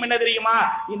விஷயம் என்ன தெரியுமா?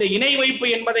 இந்த இணை வைப்பு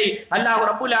என்பதை அல்லாஹ்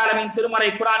ரப்பல் ஆலமீன் திருமறை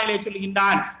குர்ஆனிலே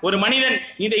சொல்கின்றான். ஒரு மனிதன்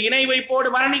இந்த இணை வைப்போடு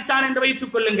மரணித்தான் என்று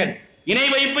வைத்துக் கொள்ளுங்கள். இணை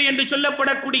வைப்பு என்று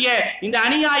சொல்லப்படக்கூடிய இந்த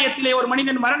அநியாயத்திலே ஒரு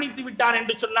மனிதன் மரணித்து விட்டான்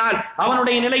என்று சொன்னால்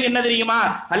அவனுடைய நிலை என்ன தெரியுமா?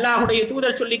 அல்லாஹ்வுடைய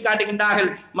தூதர் சொல்லி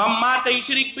காட்டுகின்றார்கள், மம்மாத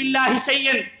யுஷ்ரிக் பில்லாஹி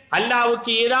ஷையன்,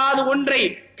 அல்லாஹ்வுக்கு ஏதாவது ஒன்றை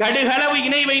கடுகளவு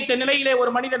இணை வைத்த நிலையிலே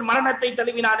ஒரு மனிதன் மரணத்தை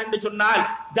தழுவினான் என்று சொன்னால்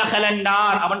தஹலன்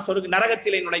நார், அவன்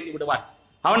நரகத்திலே நுழைந்து விடுவான்.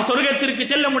 அவன் சொர்க்கத்திற்கு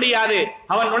செல்ல முடியாது.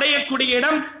 அவன் நுழையக்கூடிய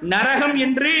இடம் நரகம்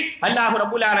என்று அல்லாஹ்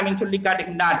ரப்பல் ஆலமீன் சொல்லி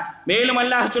காட்டுகின்றான். மேலும்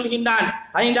அல்லாஹ் சொல்கின்றான்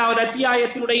 5வது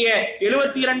அத்தியாயத்தினுடைய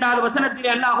 72வது வசனத்திலே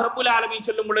அல்லாஹ் ரப்பல் ஆலமீன்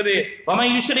சொல்லும் பொழுது, வமை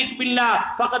யுஷ்ரிக் பில்லாஹ்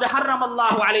ஃபகத்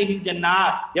ஹர்ரமல்லாஹு அலைஹில் ஜன்னah,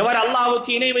 எவர்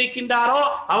அல்லாஹ்வுக்கு இணை வைக்கின்றாரோ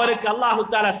அவருக்கு அல்லாஹ்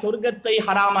தஆலா சொர்க்கத்தை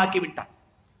ஹராமாக்கி விட்டான்,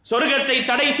 சொர்க்கத்தை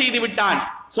தடை செய்து விட்டான்.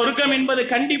 சொர்க்கம் என்பது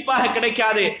கண்டிப்பாக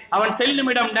கிடைக்காது, அவன் செல்லும்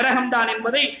இடம் நரகம்தான்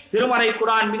என்பதை திருமறை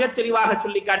குர்ஆன் மிக தெளிவாக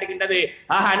சொல்லி காட்டுகின்றது.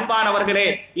 ஆக அன்பானவர்களே,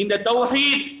 இந்த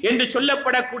தௌஹீத் என்று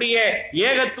சொல்லப்படக்கூடிய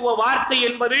ஏகத்துவ வார்த்தை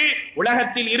என்பது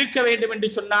உலகத்தில் இருக்க வேண்டும்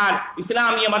என்று சொன்னால்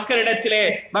இஸ்லாமிய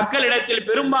மக்களிடத்தில்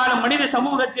பெரும்பாலும் மனித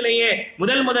சமூகத்திலேயே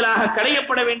முதலாக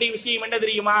களையப்பட வேண்டிய விஷயம் என்ன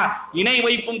தெரியுமா? இணை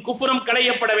வைப்பும் குஃப்ரும்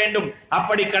களையப்பட வேண்டும்.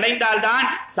 அப்படி களைந்தால்தான்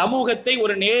சமூகத்தை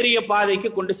ஒரு நேரிய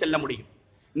பாதைக்கு கொண்டு செல்ல முடியும்,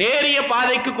 நேரிய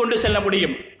பாதைக்கு கொண்டு செல்ல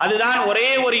முடியும். அதுதான் ஒரே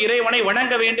ஒரு இறைவனை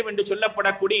வணங்க வேண்டும் என்று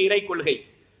சொல்லப்படக்கூடிய இறை கொள்கை.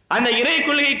 அந்த இறை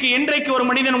கொள்கைக்கு என்றைக்கு ஒரு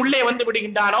மனிதன் உள்ளே வந்து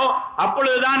விடுகின்றானோ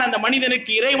அப்பொழுதுதான் அந்த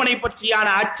மனிதனுக்கு இறைவனை பற்றியான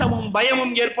அச்சமும்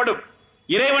பயமும் ஏற்படும்,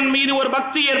 இறைவன் மீது ஒரு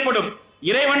பக்தி ஏற்படும்.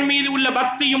 இறைவன் மீது உள்ள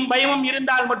பக்தியும் பயமும்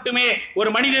இருந்தால் மட்டுமே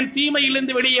ஒரு மனிதன்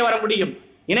தீமையிலிருந்து வெளியே வர முடியும்.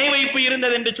 இணை வைப்பு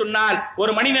இருந்தது என்று சொன்னால்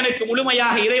ஒரு மனிதனுக்கு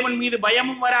முழுமையாக இறைவன் மீது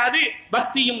பயமும் வராது,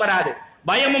 பக்தியும் வராது.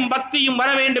 பயமும் பக்தியும் வர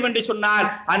வேண்டும் என்று சொன்னால்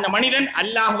அந்த மனிதன்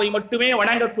அல்லாஹ்வை மட்டுமே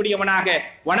வணங்கக்கூடியவனாக,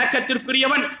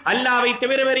 வணக்கத்திற்குரியவன் அல்லாஹ்வை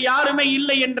தவிர வேறு யாருமே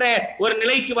இல்லை என்ற ஒரு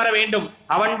நிலைக்கு வர வேண்டும்.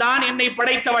 அவன்தான் என்னை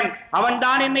படைத்தவன்,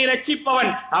 அவன்தான் என்னை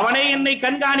ரட்சிப்பவன், அவனே என்னை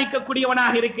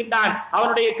கண்காணிக்கக்கூடியவனாக இருக்கின்றான்,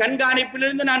 அவனுடைய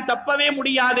கண்காணிப்பிலிருந்து நான் தப்பவே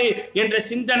முடியாது என்ற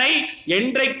சிந்தனை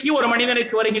என்றைக்கு ஒரு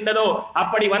மனிதனுக்கு வருகின்றதோ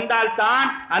அப்படி வந்தால்தான்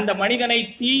அந்த மனிதனை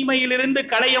தீமையிலிருந்து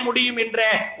களைய முடியும் என்ற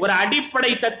ஒரு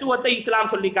அடிப்படை தத்துவத்தை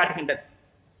இஸ்லாம் சொல்லி காட்டுகின்றது.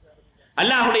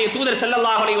 அல்லாஹ்வுடைய தூதர்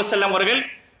ஸல்லல்லாஹு அலைஹி வஸல்லம் அவர்கள்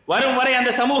வரும் வரை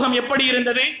அந்த சமூகம் எப்படி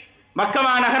இருந்தது,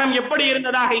 மக்கமா நகரம் எப்படி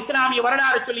இருந்ததாக இஸ்லாமிய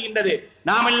வரலாறு சொல்லுகின்றது.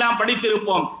 நாம் எல்லாம்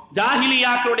படித்திருப்போம்.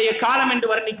 ஜாஹிலியாக்களுடைய காலம்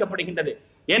என்று வர்ணிக்கப்படுகின்றது.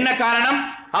 என்ன காரணம்?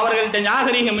 அவர்கள்ட்ட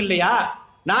நாகரீகம் இல்லையா?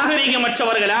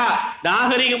 நாகரீகமற்றவர்களா?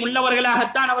 நாகரீகம்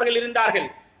உள்ளவர்களாகத்தான் அவர்கள் இருந்தார்கள்,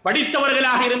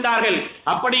 படித்தவர்களாக இருந்தார்கள்.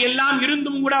 அப்படியெல்லாம்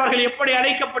இருந்தும் கூட அவர்கள் எப்படி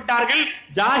அழைக்கப்பட்டார்கள்?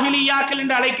 ஜாஹிலியாக்கள்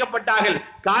என்று அழைக்கப்பட்டார்கள்.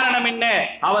 காரணம் என்ன?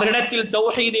 அவர்களிடத்தில்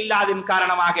தௌஹீத் இல்லாதன்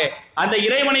காரணமாக, அந்த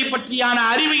இறைவனை பற்றியான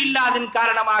அறிவு இல்லாதன்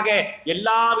காரணமாக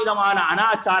எல்லா விதமான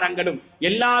அனாச்சாரங்களும்,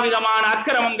 எல்லா விதமான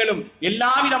அக்கிரமங்களும்,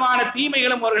 எல்லா விதமான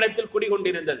தீமைகளும் அவர்களிடத்தில்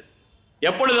குடிகொண்டிருந்தது.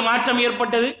 எப்பொழுது மாற்றம்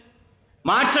ஏற்பட்டது?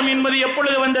 மாற்றம் என்பது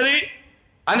எப்பொழுது வந்தது?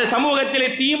 அந்த சமூகத்திலே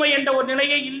தீமை என்ற ஒரு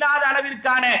நிலையை இல்லாத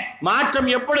அளவிற்கான மாற்றம்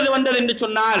எப்பொழுது வந்தது என்று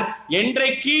சொன்னால்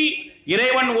என்றைக்கு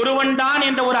இறைவன் ஒருவன் தான்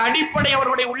என்ற ஒரு அடிப்படை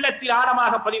அவர்களுடைய உள்ளத்தில்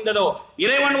ஆழமாக பதிந்ததோ,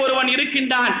 இறைவன் ஒருவன்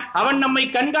இருக்கின்றான், அவன் நம்மை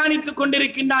கண்காணித்துக்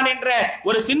கொண்டிருக்கின்றான் என்ற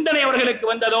ஒரு சிந்தனை அவர்களுக்கு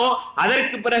வந்ததோ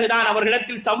அதற்கு பிறகுதான்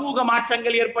அவர்களிடத்தில் சமூக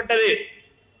மாற்றங்கள் ஏற்பட்டது.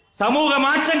 சமூக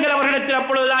மாற்றங்கள் அவர்களிடத்தில்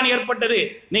அப்பொழுதுதான் ஏற்பட்டது.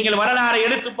 நீங்கள் வரலாறை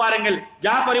எடுத்து பாருங்கள்.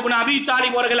 ஜாஃபர் இப்னு அபீ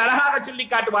தாலிப் அவர்கள் அழகாக சொல்லி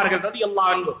காட்டுவார்கள்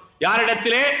ரலியல்லாஹு அன்ஹு.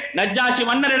 யாரிடத்திலே? நஜ்ஜாஷி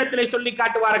மன்னரிடத்திலே சொல்லி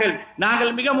காட்டுவார்கள்,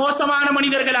 நாங்கள் மிக மோசமான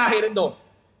மனிதர்களாக இருந்தோம்,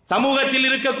 சமூகத்தில்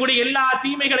இருக்கக்கூடிய எல்லா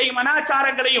தீமைகளையும்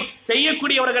அனாச்சாரங்களையும்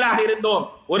செய்யக்கூடியவர்களாக இருந்தோம்.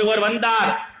 ஒருவர்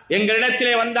வந்தார்,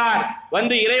 எங்களிடத்திலே வந்தார்,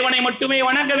 வந்து இறைவனை மட்டுமே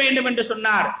வணங்க வேண்டும் என்று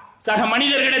சொன்னார். சக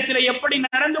மனிதர்களிடத்திலே எப்படி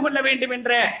நடந்து கொள்ள வேண்டும்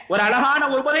என்ற ஒரு அழகான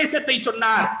உபதேசத்தை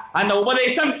சொன்னார். அந்த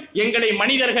உபதேசம் எங்களை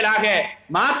மனிதர்களாக,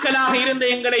 மாக்களாக இருந்த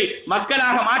எங்களை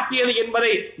மக்களாக மாற்றியது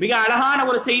என்பதை மிக அழகான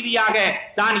ஒரு செய்தியாக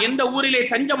தான் எந்த ஊரிலே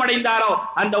தஞ்சமடைந்தாரோ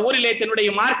அந்த ஊரிலே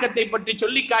தன்னுடைய மார்க்கத்தை பற்றி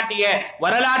சொல்லி காட்டிய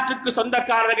வரலாற்றுக்கு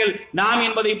சொந்தக்காரர்கள் நாம்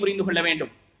என்பதை புரிந்து கொள்ள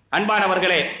வேண்டும்.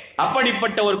 அன்பானவர்களே,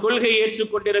 அப்படிப்பட்ட ஒரு கொள்கையை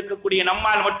ஏற்றுக்கொண்டிருக்கக்கூடிய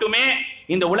நம்மால் மட்டுமே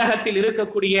இந்த உலகத்தில்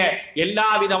இருக்கக்கூடிய எல்லா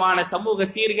விதமான சமூக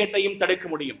சீர்கேட்டையும் தடுக்க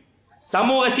முடியும்.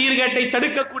 சமூக சீர்கேட்டை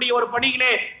தடுக்கக்கூடிய ஒரு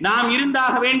பணியிலே நாம்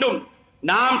இருந்தாக வேண்டும்.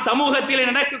 நாம் சமூகத்தில்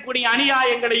நடக்கக்கூடிய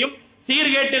அநியாயங்களையும்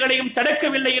சீர்கேட்டுகளையும்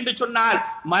தடுக்கவில்லை என்று சொன்னால்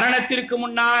மரணத்திற்கு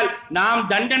முன்னால் நாம்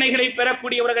தண்டனைகளை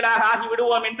பெறக்கூடியவர்களாக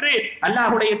ஆகிவிடுவோம் என்று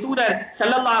அல்லாஹ்வுடைய தூதர்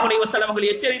ஸல்லல்லாஹு அலைஹி வஸல்லம்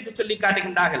அவர்கள் எச்சரித்து சொல்லி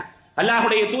காட்டுகின்றார்கள்.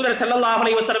 அல்லாஹ்வுடைய தூதர் ஸல்லல்லாஹு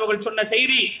அலைஹி வஸல்லம் அவர்கள் சொன்ன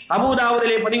செய்தி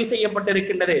அபூதாவுதிலே பதிவு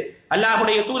செய்யப்பட்டிருக்கின்றது.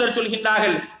 அல்லாஹ்வுடைய தூதர்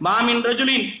சொல்கின்றார்கள், மாமின்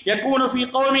ரஜுலின் யகூனு ஃபீ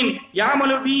கௌமின்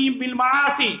யஅமலு ஃபீஹிம் பில்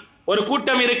மஆசி. ஒரு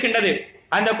கூட்டம் இருக்கின்றது.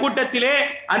 அந்த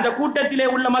கூட்டத்திலே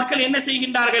உள்ள மக்கள் என்ன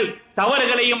செய்கின்றார்கள்?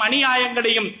 தவறுகளையும்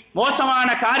அநியாயங்களையும் மோசமான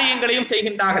காரியங்களையும்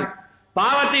செய்கின்றார்கள்.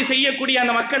 பாவத்தை செய்யக்கூடிய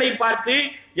அந்த மக்களை பார்த்து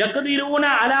யக்திரூன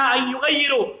அலா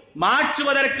அய்யுகையிரு,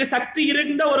 மாற்றுவதற்கு சக்தி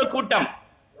இருந்த ஒரு கூட்டம்,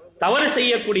 தவறு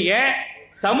செய்யக்கூடிய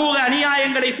சமூக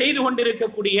அநியாயங்களை செய்து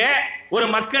கொண்டிருக்கக்கூடிய ஒரு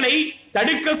மக்களை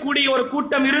தடுக்கக்கூடிய ஒரு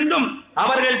கூட்டம் இருந்தும்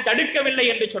அவர்கள் தடுக்கவில்லை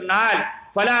என்று சொன்னால்,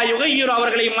 ஃபலா யுகையிரு,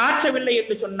 அவர்களை மாற்றவில்லை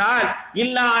என்று சொன்னால்,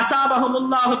 இல்லா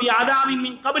அஸாபஹுமுல்லாஹு பிஅதாபின்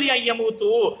மின் கப்லி அன்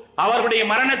யமூது, அவர்களுடைய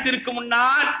மரணத்திற்கு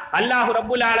முன்னால் அல்லாஹ்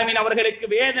ரப்புல் ஆலமீன் அவர்களுக்கு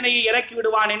வேதனையை இறக்கி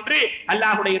விடுவான் என்று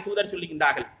அல்லாஹ்வுடைய தூதர்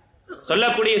சொல்லுகின்றார்கள்.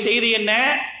 சொல்லக்கூடிய செய்தி என்ன?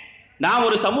 நாம்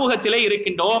ஒரு சமூகத்திலே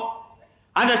இருக்கின்றோம்.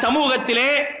 அந்த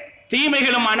சமூகத்திலே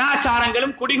தீமைகளும்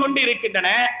அனாச்சாரங்களும் குடிகொண்டு இருக்கின்றன.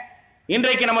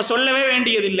 இன்றைக்கு நம்ம சொல்லவே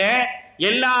வேண்டியதில்லை,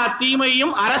 எல்லா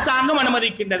தீமையும் அரசாங்கம்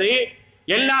அனுமதிக்கின்றது,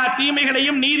 எல்லா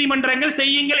தீமைகளையும் நீதிமன்றங்கள்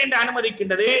செய்யுங்கள் என்று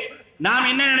அனுமதிக்கின்றது. நாம்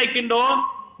என்ன நினைக்கின்றோம்?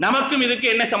 நமக்கும் இதுக்கு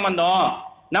என்ன சம்பந்தம்?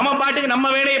 நம்ம பாட்டுக்கு நம்ம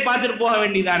வேலையை பார்த்துட்டு போக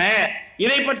வேண்டியதானே,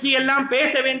 இதை பற்றி எல்லாம்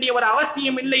பேச வேண்டிய ஒரு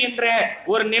அவசியம் இல்லை என்ற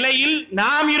ஒரு நிலையில்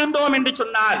நாம் இருந்தோம் என்று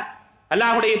சொன்னால்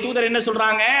அல்லாஹ்வுடைய தூதர் என்ன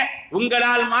சொல்றாங்க?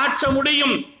 உங்களால் மாற்ற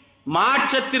முடியும்.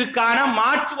 மாற்றத்திற்கான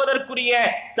மாற்றுவதற்குரிய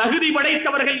தகுதி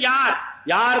படைத்தவர்கள் யார்?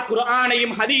 யார்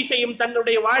குர்ஆனையும் ஹதீஸையும்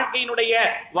தங்களுடைய வாழ்க்கையினுடைய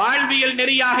வாழ்வியல்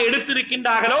நெறியாக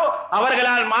எடுத்திருக்கின்றார்களோ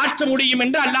அவர்களால் மாற்ற முடியும்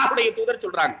என்று அல்லாஹ்வுடைய தூதர்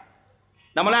சொல்றாங்க.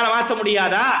 நம்மளால மாற்ற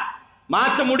முடியாதா?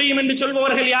 மாற்ற முடியும் என்று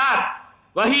சொல்பவர்கள் யார்?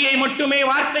 வஹியை மட்டுமே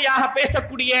வார்த்தையாக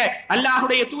பேசக்கூடிய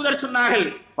அல்லாஹ்வுடைய தூதர் சொன்னார்கள்,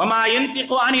 வமா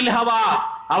யன்திகு அனில் ஹவா,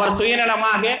 அவர்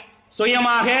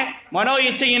சுயமாக மனோ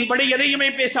இச்சையின்படி எதையுமே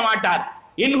பேச மாட்டார்.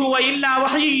 இன் ஹுவ இல்லா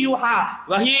வஹ்யு யூஹா,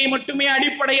 வஹியை மட்டுமே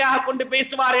அடிப்படையாக கொண்டு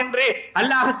பேசுவார் என்று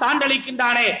அல்லாஹ்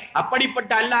சான்றளிக்கின்றானே.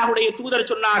 அப்படிப்பட்ட அல்லாஹ்வுடைய தூதர்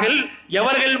சொன்னார்கள்,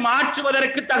 எவர்கள்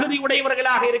மாற்றுவதற்கு தகுதி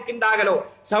உடையவர்களாக இருக்கின்றார்களோ,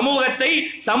 சமூகத்தை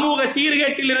சமூக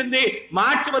சீர்கேட்டில் இருந்து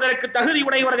மாற்றுவதற்கு தகுதி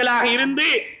உடையவர்களாக இருந்து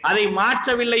அதை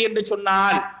மாற்றவில்லை என்று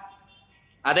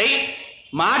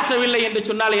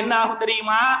சொன்னால் என்ன ஆகும்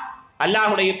தெரியுமா?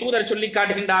 அல்லாஹ்வுடைய தூதர் சொல்லி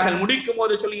காட்டுகின்றார்கள், முடிக்கும்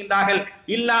போது சொல்கின்றார்கள்,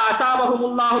 இல்லா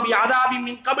அஸாபஹுமுல்லாஹு பிஅதாபின்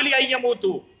மின் கப்லி அன்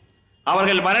யமூது,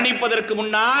 அவர்கள் மரணிப்பதற்கு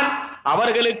முன்னால்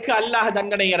அவர்களுக்கு அல்லாஹ்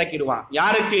தண்டனை இறக்கிடுவான்.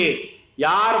 யாருக்கு?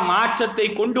 யார் மாற்றத்தை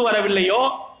கொண்டு வரவில்லையோ,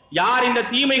 யார் இந்த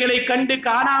தீமைகளை கண்டு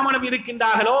காணாமலும்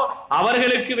இருக்கின்றார்களோ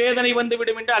அவர்களுக்கு வேதனை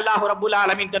வந்துவிடும் என்று அல்லாஹ் ரப்புல்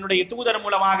ஆலமீன் தன்னுடைய தூதர்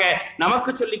மூலமாக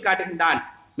நமக்கு சொல்லி காட்டுகின்றான்.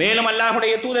 மேலும்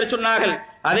அல்லாஹ்வுடைய தூதர் சொன்னார்கள்,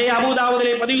 அதே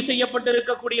அபூதாவுதிலே பதிவு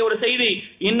செய்யப்பட்டிருக்கக்கூடிய ஒரு செய்தி,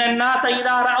 இன்னன்னாஸ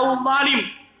இதா ரஅவு ஸாலிம்,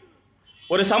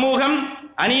 ஒரு சமூகம்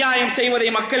அநியாயம் செய்வதை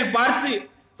மக்கள் பார்த்து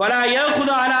ஃபலா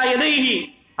யகுது அலா யதைஹி,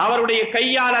 அவருடைய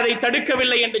கையால் அதை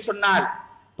தடுக்கவில்லை என்று சொன்னால்,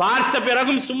 பார்த்த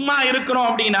பிறகும் சும்மா இருக்கிறோம்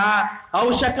அப்படின்னா,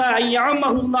 அவுஷக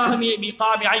அய்யமஹுல்லாஹு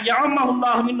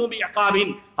மின்ஹு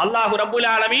பிஇகாபின், அல்லாஹ் ரப்புல்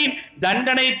ஆலமீன்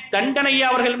தண்டனையை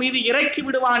அவர்கள் மீது இறக்கி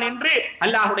விடுவான் என்று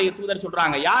அல்லாஹ்வுடைய தூதர்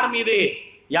சொல்றாங்க. யார் மீது?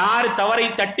 யார் தவறை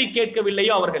தட்டி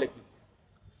கேட்கவில்லையோ அவர்களுக்கு,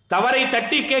 தவறை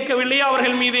தட்டி கேட்கவில்லையோ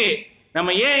அவர்கள் மீது.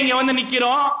 நம்ம ஏன் இங்க வந்து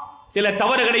நிக்கிறோம்? சில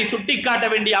தவறுகளை சுட்டி காட்ட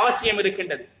வேண்டிய அவசியம்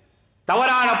இருக்கின்றது,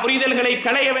 தவறான புரிதல்களை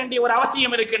களைய வேண்டிய ஒரு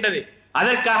அவசியம் இருக்கின்றது.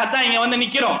 அதற்காகத்தான் இங்க வந்து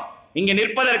நிக்கிறோம். இங்க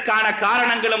நிற்பதற்கான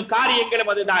காரணங்களும்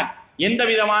காரியங்களும் அதுதான். எந்த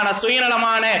விதமான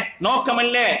சுயநலமான நோக்கம்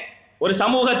அல்ல. ஒரு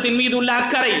சமூகத்தின் மீது உள்ள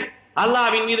அக்கறை,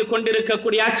 அல்லாஹ்வின் மீது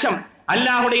கொண்டிருக்கக்கூடிய அச்சம்,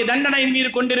 அல்லாஹ்வுடைய தண்டனை மீது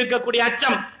கொண்டிருக்கக்கூடிய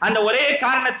அச்சம், அந்த ஒரே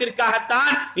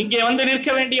காரணத்திற்காகத்தான் இங்கே வந்து நிற்க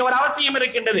வேண்டிய ஒரு அவசியம்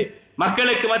இருக்கின்றது.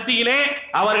 மக்களுக்கு மத்தியிலே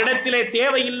அவர்களிடத்திலே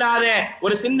தேவையில்லாத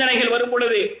ஒரு சிந்தனைகள் வரும்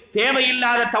பொழுது,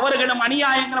 தேவையில்லாத தவறுகளும்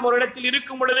அநியாயங்களும் ஒரு இடத்தில்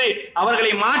இருக்கும் பொழுது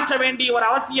அவர்களை மாற்ற வேண்டிய ஒரு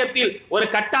அவசியத்தில், ஒரு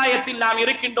கட்டாயத்தில் நாம்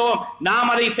இருக்கின்றோம்.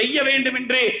 நாம் அதை செய்ய வேண்டும்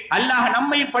என்று அல்லாஹ்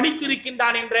நம்மை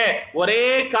படித்திருக்கின்றான் என்ற ஒரே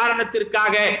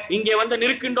காரணத்திற்காக இங்கே வந்து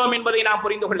நிற்கின்றோம் என்பதை நாம்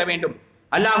புரிந்து கொள்ள வேண்டும்.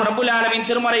 அல்லாஹ் ரப்புல் ஆலமீன்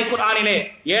திருமறை குர்ஆனிலே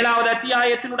 7வது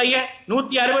அத்தியாயத்தினுடைய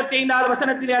 165வது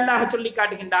வசனத்திலே அல்லாஹ் சொல்லி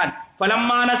காட்டுகின்றான்,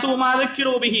 ஃபலம்மா நஸூ மா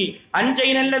ذكروا به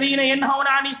அன்ஜைனா அல்லதீன யன்ஹவுன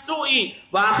அனிஸ் ஸூஇ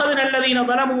வஅഖذنا الذين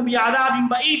ظلموا بعذاب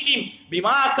بئيس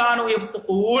بما كانوا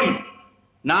يفسقون.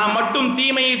 நாம் மட்டும்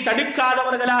தீமையை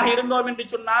தடுக்காதவர்களாக இருந்தோம் என்று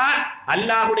சொன்னால்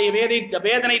அல்லாஹ்வுடைய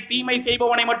வேதனை தீமை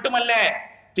செய்பவனை மட்டுமல்ல,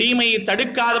 தீமையை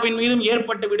தடுக்காதவன் மீதும்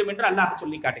ஏற்பட்டு விடும் என்று அல்லாஹ்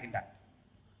சொல்லி காட்டுகின்றான்.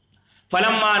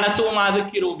 ஃபலம்மா நஸூ மா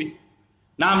ذكروا به,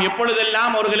 நாம்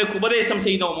எப்பொழுதெல்லாம் அவர்களுக்கு உபதேசம்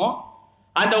செய்தோமோ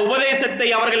அந்த உபதேசத்தை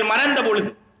அவர்கள்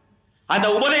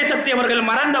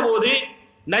மறந்த போது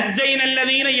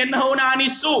நஜ்ஜைனல்லதீன யன்ஹவுன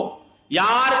அனிஸ்ஸு,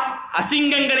 யார்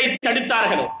அசிங்கங்களை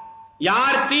தடுத்தார்களோ,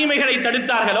 யார் தீமைகளை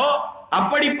தடுத்தார்களோ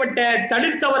அப்படிப்பட்ட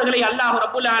தடுத்தவர்களை அல்லாஹ்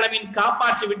ரப்பல் ஆலமீன்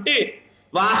காப்பாற்றி விட்டு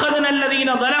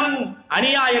வஅகதனல்லதீன ஸலமு,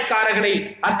 அநியாயக்காரர்களை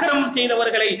அக்கிரமம்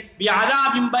செய்தவர்களை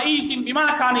பிஅஸாபின் பஈஸின் பிமா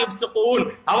கானு யஃப்ஸுகூன்,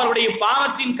 அவருடைய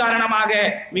பாவத்தின் காரணமாக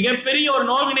மிகப்பெரிய ஒரு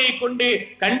நோவினை கொண்டு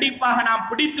கண்டிப்பாக நாம்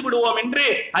பிடித்து விடுவோம் என்று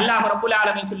அல்லாஹ் ரப்பல்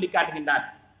ஆலமீன் சொல்லி காட்டுகின்றார்.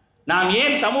 நாம்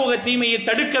ஏன் சமூக தீமையை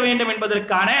தடுக்க வேண்டும்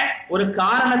என்பதற்கான ஒரு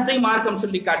காரணத்தை மார்க்கம்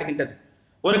சொல்லி காட்டுகின்றது.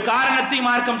 ஒரு காரணத்தை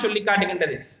மார்க்கம் சொல்லி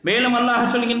காட்டுகின்றது. மேலும்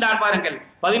அல்லாஹ் சொல்கின்றான் பாருங்கள்,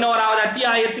 11வது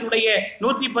அத்தியாயத்தினுடைய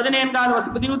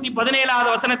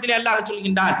 117வது வசனத்திலே அல்லாஹ்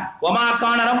சொல்கின்றான், வமா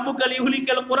கான ரப்புக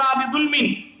லியுஹ்லிகல் குரா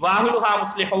பிதுல்மின் வஅஹ்லுஹா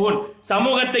முஸ்லிஹூன்,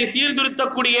 சமூகத்தை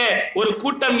சீர்திருத்தக்கூடிய ஒரு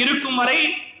கூட்டம் இருக்கும் வரை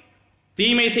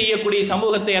தீமை செய்யக்கூடிய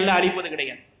சமூகத்தை அல்லாஹ் அழிப்பது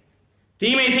கிடையாது.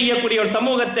 தீமை செய்யக்கூடிய ஒரு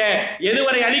சமூகத்தை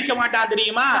எதுவரை அழிக்க மாட்டான்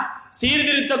தெரியுமா?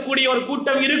 சீர்திருத்தக்கூடிய ஒரு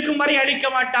கூட்டம் இருக்கும் வரை அழிக்க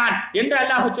மாட்டான் என்று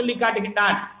அல்லாஹ் சொல்லி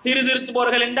காட்டுகின்றான்.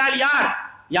 சீர்திருத்துபவர்கள் என்றால் யார்?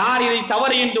 யார் இதை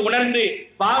தவறு என்று உணர்ந்து,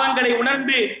 பாவங்களை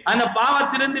உணர்ந்து, அந்த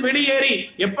பாவத்திலிருந்து வெளியேறி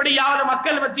எப்படியாவது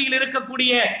மக்கள் மத்தியில்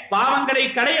இருக்கக்கூடிய பாவங்களை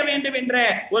களைய வேண்டும் என்ற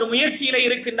ஒரு முயற்சியில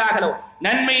இருக்கின்றார்களோ,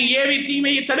 நன்மை ஏவி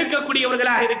தீமையை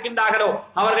தடுக்கக்கூடியவர்களாக இருக்கின்றார்களோ,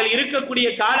 அவர்கள் இருக்கக்கூடிய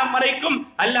காலம் வரைக்கும்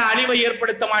அல்லாஹ் அழிவை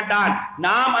ஏற்படுத்த மாட்டான்.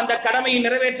 நாம் அந்த கடமையை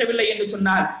நிறைவேற்றவில்லை என்று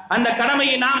சொன்னால், அந்த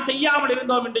கடமையை நாம் செய்யாமல்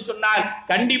இருந்தோம் என்று சொன்னால்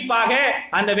கண்டிப்பாக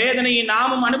அந்த வேதனையை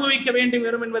நாமும் அனுபவிக்க வேண்டும்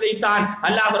என்பதைத்தான்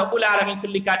அல்லாஹ் ரப்பல் ஆலமீன்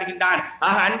சொல்லி காட்டுகின்றான்.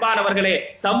 ஆக அன்பானவர்களே,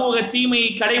 சமூக தீமையை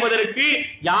களைவதற்கு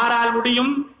யாரால்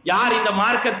முடியும்? யார் இந்த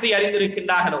மார்க்கத்தை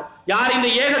அறிந்திருக்கின்றார்களோ, யார் இந்த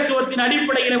ஏகத்துவத்தின்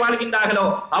அடிப்படையில் வாழ்கின்றார்களோ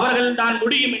அவர்கள் தான்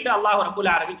முடியும் என்று அல்லாஹ்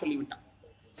ரப்பல் ஆலமீன் சொல்லிவிட்டான்.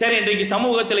 சரி, இன்றைக்கு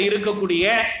சமூகத்தில் இருக்கக்கூடிய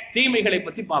தீமைகளை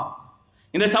பற்றி பார்ப்போம்.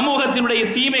 இந்த சமூகத்தினுடைய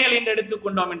தீமைகள் என்று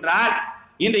எடுத்துக்கொண்டோம் என்றால்,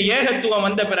 இந்த ஏகத்துவம்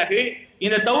வந்த பிறகு,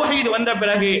 இந்த தௌஹீத் வந்த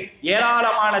பிறகு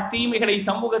ஏராளமான தீமைகளை,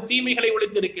 சமூக தீமைகளை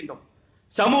ஒழித்திருக்கின்றோம்.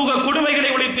 சமூக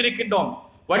கொடுமைகளை ஒழித்திருக்கின்றோம்.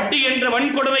 வட்டி என்ற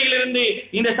வன்கொடுமையிலிருந்து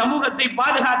இந்த சமூகத்தை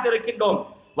பாதுகாத்து இருக்கின்றோம்.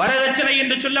 வரதட்சணை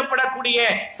என்று சொல்லப்படக்கூடிய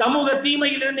சமூக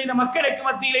தீமையிலிருந்து இந்த மக்களுக்கு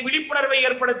மத்தியிலே விழிப்புணர்வை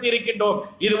ஏற்படுத்தி இருக்கின்றோம்.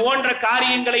 இது போன்ற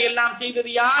காரியங்களை எல்லாம்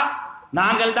செய்தது யார்?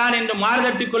 நாங்கள் தான் என்று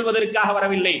மார்தட்டிக் கொள்வதற்காக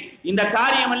வரவில்லை. இந்த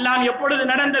காரியம் எல்லாம் எப்பொழுது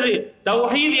நடந்தது?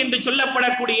 தௌஹீத் என்று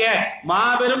சொல்லப்படக்கூடிய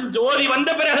மாபெரும் ஜோதி வந்த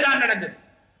பிறகுதான் நடந்தது.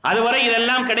 அதுவரை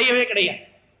இதெல்லாம் கிடையவே கிடையாது.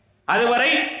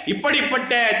 அதுவரை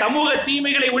இப்படிப்பட்ட சமூக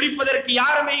தீமைகளை ஒழிப்பதற்கு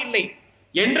யாருமே இல்லை.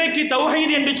 என்றைக்கு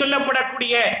தௌஹீத் என்று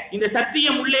சொல்லப்படக்கூடிய இந்த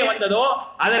சத்தியம் உள்ளே வந்ததோ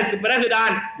அதற்கு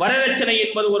பிறகுதான் வரதட்சணை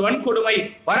என்பது ஒரு வன்கொடுமை,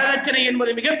 வரதட்சணை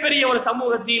என்பது மிகப்பெரிய ஒரு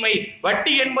சமூக தீமை,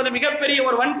 வட்டி என்பது மிகப்பெரிய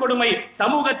ஒரு வன்கொடுமை,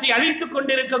 சமூகத்தை அழித்துக்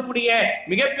கொண்டிருக்கக்கூடிய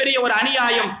மிகப்பெரிய ஒரு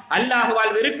அநியாயம்,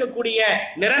 அல்லாஹ்வால் வெறுக்கக்கூடிய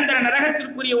நிரந்தர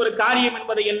நரகத்திற்குரிய ஒரு காரியம்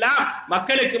என்பதை எல்லாம்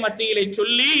மக்களுக்கு மத்தியிலே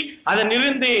சொல்லி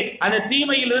அதனிலிருந்து, அந்த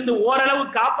தீமையிலிருந்து ஓரளவு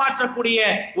காப்பாற்றக்கூடிய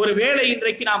ஒரு வேலை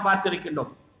இன்றைக்கு நாம்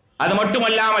பார்த்திருக்கின்றோம். அது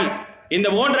மட்டுமல்லாமல் இந்த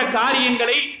போன்ற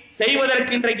காரியங்களை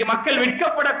செய்வதற்கு இன்றைக்கு மக்கள்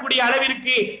வெட்கப்படக்கூடிய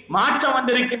அளவிற்கு மாற்றம்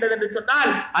வந்திருக்கின்றது என்று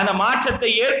சொன்னால், அந்த மாற்றத்தை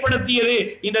ஏற்படுத்தியது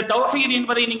இந்த தௌஹீத்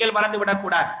என்பதை நீங்கள் மறந்துவிடக்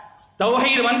கூடாது.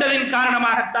 தௌஹீத் வந்ததின்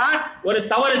காரணமாகத்தான் ஒரு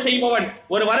தவறு செய்பவன்,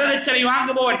 ஒரு வரதட்சணை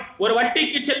வாங்குபவன், ஒரு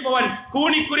வட்டிக்கு செல்பவன்,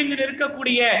 கூனி குறிந்து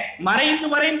நிற்கக்கூடிய,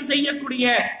 மறைந்து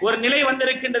செய்யக்கூடிய ஒரு நிலை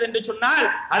வந்திருக்கின்றது என்று சொன்னால்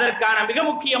அதற்கான மிக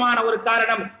முக்கியமான ஒரு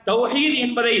காரணம் தௌஹீத்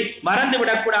என்பதை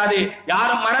மறந்துவிடக் கூடாது.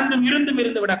 யாரும் மறந்தும்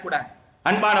இருந்து விடக்கூடாது.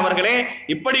 அன்பானவர்களே,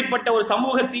 இப்படிப்பட்ட ஒரு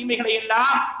சமூக தீமைகளை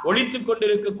எல்லாம் ஒழித்துக்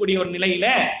கொண்டிருக்கக்கூடிய ஒரு நிலையில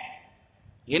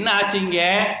என்ன ஆச்சுங்க?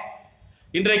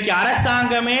 இன்றைக்கு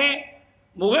அரசாங்கமே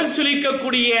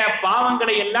முகசுளிக்கக்கூடிய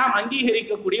பாவங்களை எல்லாம்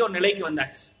அங்கீகரிக்கக்கூடிய ஒரு நிலைக்கு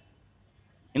வந்தாச்சு.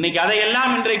 இன்னைக்கு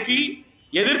அதையெல்லாம் இன்றைக்கு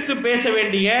எதிர்த்து பேச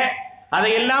வேண்டிய,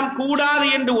 அதையெல்லாம் கூடாது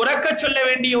என்று உரக்க சொல்ல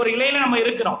வேண்டிய ஒரு நிலையில நம்ம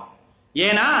இருக்கிறோம்.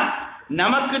 ஏன்னா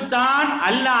நமக்குத்தான்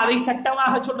அல்லாஹ் அதை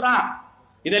சட்டமாக சொல்றான்.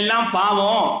 இதெல்லாம்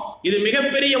பாவம், இது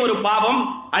மிகப்பெரிய ஒரு பாவம்,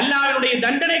 அல்லாஹ்வுடைய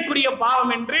தண்டனைக்குரிய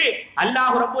பாவம் என்று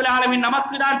அல்லாஹ் ரப்பல் ஆலமீன்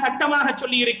நமக்கு தான் சட்டமாக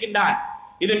சொல்லி இருக்கின்றார்.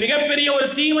 இது மிகப்பெரிய ஒரு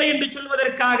தீமை என்று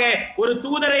சொல்வதற்காக ஒரு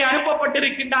தூதரை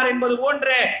அனுப்பப்பட்டிருக்கின்றார் என்பது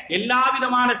போன்ற எல்லா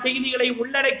விதமான செய்திகளை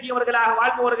உள்ளடக்கியவர்களாக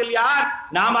வாழ்பவர்கள் யார்?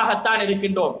 நாமத்தான்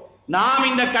இருக்கின்றோம். நாம்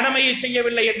இந்த கடமையை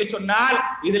செய்யவில்லை என்று சொன்னால்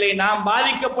இதிலே நாம்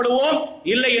பாதிக்கப்படுவோம்,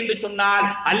 இல்லை என்று சொன்னால்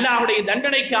அல்லாஹ்வுடைய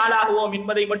தண்டனைக்கு ஆளாகுவோம்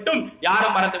என்பதை மட்டும்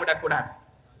யாரும் மறந்துவிடக் கூடாது.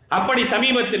 அப்படி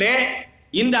சமீபத்திலே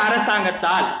இந்த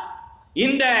அரசாங்கத்தால்,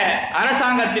 இந்த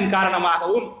அரசாங்கத்தின்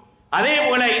காரணமாகவும், அதே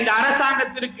போல இந்த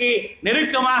அரசாங்கத்திற்கு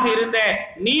நெருக்கமாக இருந்த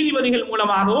நீதிபதிகள்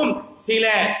மூலமாகவும்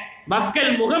சில மக்கள்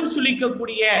முகம்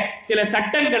சுளிக்கக்கூடிய சில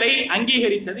சட்டங்களை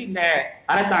அங்கீகரித்தது இந்த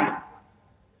அரசாங்கம்.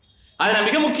 அதுல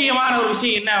மிக முக்கியமான ஒரு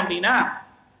விஷயம் என்ன அப்படின்னா,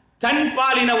 தன்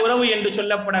பாலின உறவு என்று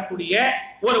சொல்லப்படக்கூடிய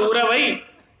ஒரு உறவை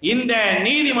இந்த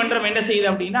நீதிமன்றம் என்ன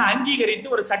செய்யுது அப்படின்னா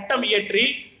அங்கீகரித்து ஒரு சட்டம் இயற்றி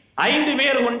 5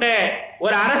 பேர் கொண்ட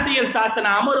ஒரு அரசியல்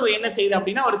சாசன அமர்வு என்ன செய்யுது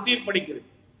அப்படின்னா ஒரு தீர்ப்பளிக்குது.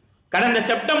 கடந்த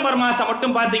செப்டம்பர் மாசம்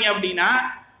மட்டும் பாத்தீங்க அப்படின்னா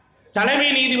தலைமை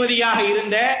நீதிபதியாக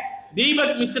இருந்த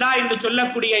தீபக் மிஸ்ரா என்று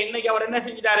சொல்லக்கூடிய இன்னைக்கு அவர் என்ன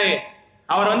செஞ்சிட்டாரு,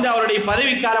 அவர் அவருடைய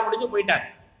பதவிக்காலம் முடிஞ்சு போயிட்டார்.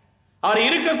 அவர்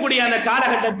இருக்கக்கூடிய அந்த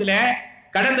காலகட்டத்தில்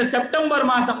கடந்த செப்டம்பர்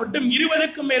மாசம் மட்டும்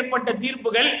 20க்கும் மேற்பட்ட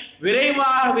தீர்ப்புகள்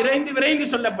விரைந்து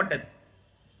சொல்லப்பட்டது.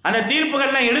 அந்த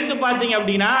தீர்ப்புகள்லாம் எடுத்து பார்த்தீங்க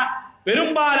அப்படின்னா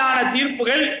பெரும்பாலான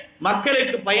தீர்ப்புகள்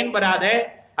மக்களுக்கு பயன்பெறாத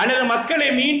அல்லது மக்களை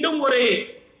மீண்டும் ஒரு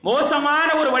மோசமான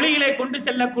ஒரு வழியிலே கொண்டு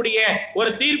செல்லக்கூடிய ஒரு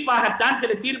தீர்ப்பாகத்தான்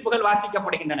சில தீர்ப்புகள்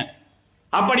வாசிக்கப்படுகின்றன.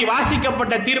 அப்படி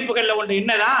வாசிக்கப்பட்ட தீர்ப்புகள்ல ஒன்று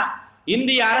என்னதான்,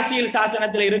 இந்திய அரசியல்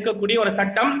சாசனத்தில் இருக்கக்கூடிய ஒரு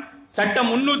சட்டம்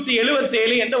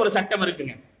 377 என்ற ஒரு சட்டம்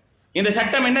இருக்குங்க. இந்த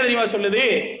சட்டம் என்ன தெரியுமா சொல்லுது,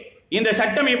 இந்த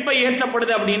சட்டம் எப்ப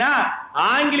இயற்றப்படுது அப்படின்னா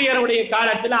ஆங்கிலேயருடைய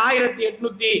காலத்தில்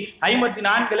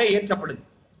 1854 இயற்றப்படுது.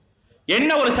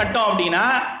 என்ன ஒரு சட்டம் அப்படின்னா,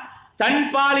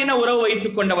 தன்பாலின உறவு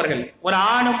வைத்துக் கொண்டவர்கள், ஒரு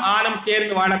ஆணும்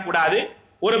சேர்ந்து வாழக்கூடாது,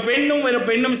 ஒரு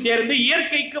பெண்ணும் சேர்ந்து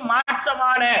இயற்கைக்கு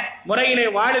மாற்றமான முறையிலே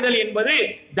வாழுதல் என்பது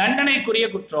தண்டனைக்குரிய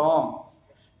குற்றம்.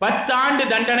 10 ஆண்டு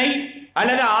தண்டனை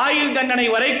அல்லது ஆயுள் தண்டனை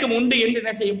வரைக்கும் உண்டு என்று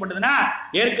என்ன செய்யப்படுதுன்னா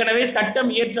ஏற்கனவே சட்டம்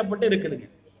இயற்றப்பட்டு இருக்குதுங்க.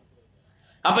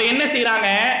 அப்ப என்ன செய்யறாங்க,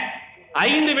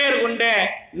 5 பேர் கொண்ட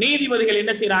நீதிபதிகள்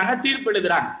என்ன செய்யறாங்க, தீர்ப்பு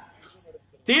எழுதுறாங்க.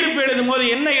 தீர்ப்பு எழுதும் போது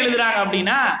என்ன எழுதுறாங்க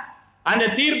அப்படின்னா, அந்த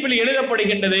தீர்ப்பில்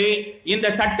எழுதப்படுகின்றது இந்த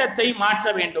சட்டத்தை மாற்ற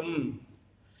வேண்டும்,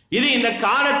 இது இந்த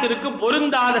காலத்திற்கு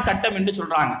பொருந்தாத சட்டம் என்று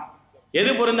சொல்றாங்க.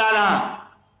 எது பொருந்தாதான்,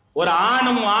 ஒரு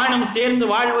ஆணும் சேர்ந்து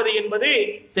வாழ்வது என்பது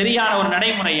சரியான ஒரு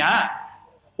நடைமுறையா,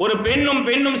 ஒரு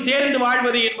பெண்ணும் சேர்ந்து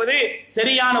வாழ்வது என்பது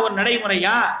சரியான ஒரு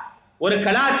நடைமுறையா? ஒரு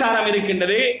கலாச்சாரம்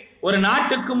இருக்கின்றது, ஒரு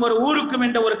நாட்டுக்கும் ஒரு ஊருக்கும்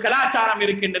என்ற ஒரு கலாச்சாரம்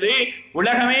இருக்கின்றது.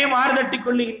 உலகமே மாறுதட்டி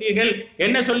கொள்ளுகின்றீர்கள்,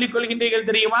 என்ன சொல்லிக் கொள்கின்றீர்கள்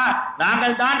தெரியுமா,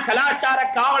 நாங்கள் தான் கலாச்சார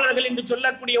காவலர்கள் என்று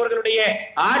சொல்லக்கூடியவர்களுடைய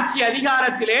ஆட்சி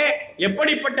அதிகாரத்திலே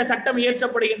எப்படிப்பட்ட சட்டம்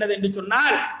இயற்றப்படுகின்றது என்று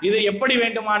சொன்னால் இது எப்படி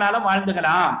வேண்டுமானாலும்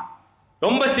வாழ்ந்துகலாம்.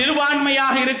 ரொம்ப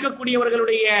சிறுபான்மையாக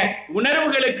இருக்கக்கூடியவர்களுடைய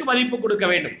உணர்வுகளுக்கு மதிப்பு கொடுக்க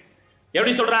வேண்டும்.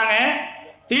 எப்படி சொல்றாங்க,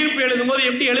 தீர்ப்பு எழுதும் போது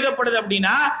எப்படி எழுதப்படுது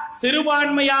அப்படின்னா,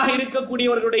 சிறுபான்மையாக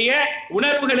இருக்கக்கூடியவர்களுடைய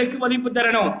உணர்வுகளுக்கு மதிப்பு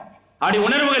தரணும். அப்படி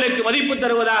உணர்வுகளுக்கு மதிப்பு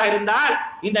தருவதாக இருந்தால்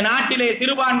இந்த நாட்டிலே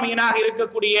சிறுபான்மையினாக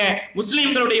இருக்கக்கூடிய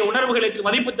முஸ்லிம்களுடைய உணர்வுகளுக்கு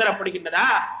மதிப்பு தரப்படுகின்றதா?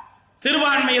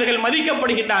 சிறுபான்மையர்கள்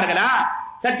மதிக்கப்படுகின்றார்களா?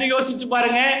 சற்று யோசிச்சு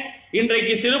பாருங்க.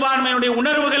 இன்றைக்கு சிறுபான்மையினுடைய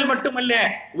உணர்வுகள் மட்டுமல்ல,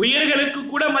 உயிர்களுக்கு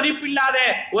கூட மதிப்பில்லாத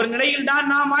ஒரு நிலையில்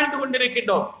தான் நாம் வாழ்ந்து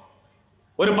கொண்டிருக்கின்றோம்.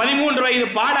 ஒரு 13 வயது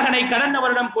பாலகனை கடந்த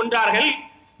வருடம் கொன்றார்கள்.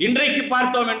 இன்றைக்கு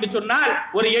பார்த்தோம் என்று சொன்னால்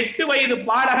ஒரு 8 வயது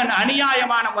பாலகன்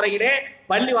அநியாயமான முறையிலே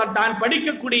தான்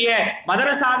படிக்கக்கூடிய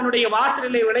மதரசாவினுடைய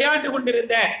வாசலிலே விளையாட்டு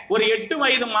கொண்டிருந்த ஒரு 8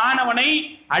 வயது மாணவனை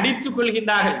அடித்துக்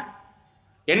கொள்கின்றார்கள்.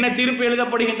 என்ன தீர்ப்பு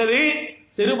எழுதப்படுகின்றது,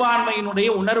 சிறுபான்மையினுடைய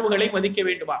உணர்வுகளை மதிக்க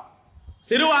வேண்டுமா,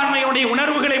 சிறுபான்மையுடைய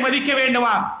உணர்வுகளை மதிக்க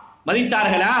வேண்டுமா?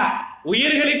 மதித்தார்களா?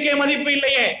 உயிர்களுக்கே மதிப்பு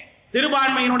இல்லையே,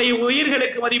 சிறுபான்மையினுடைய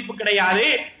உயிர்களுக்கு மதிப்பு கிடையாது.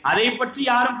 அதை பற்றி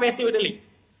யாரும் பேசவில்லை,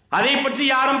 அதை பற்றி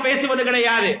யாரும் பேசுவது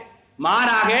கிடையாது.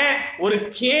 மாறாக ஒரு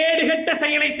கேடுகட்ட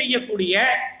செயலை செய்யக்கூடிய,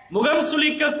 முகம்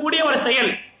சுளிக்கக்கூடிய ஒரு செயல்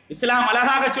இஸ்லாம்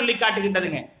அழகாக சொல்லி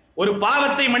காட்டுகின்றதுங்க. ஒரு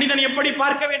பாவத்தை மனிதன் எப்படி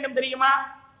பார்க்க வேண்டும் தெரியுமா?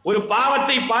 ஒரு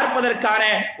பாவத்தை பார்ப்பதற்கான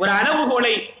ஒரு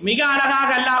அளவுகோலை மிக அழகாக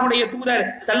அல்லாஹ்வுடைய தூதர்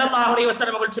ஸல்லல்லாஹு அலைஹி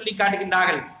வஸல்லம் அவர்கள் சொல்லி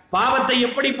காட்டுகின்றார்கள். பாவத்தை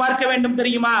எப்படி பார்க்க வேண்டும்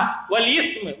தெரியுமா? வல்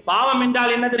இஸ்ம், பாவம்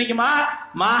என்றால் என்ன தெரியுமா?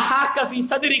 மா ஹாக்க ஃபீ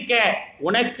சத்ரிக,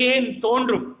 உனக்கே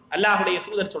தோன்றும். அல்லாஹ்வுடைய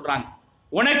தூதர் சொல்றாங்க,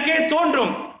 உனக்கே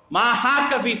தோன்றும். மா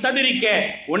ஹாக்க ஃபீ சத்ரிக,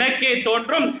 உனக்கே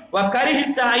தோன்றும். வ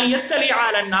கரிஹத அய்யத்தலி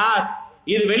அலன் நாஸ்,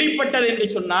 இது வெளிப்பட்டது என்று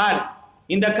சொன்னால்,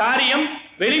 இந்த காரியம்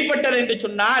வெளிப்பட்டது என்று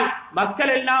சொன்னால்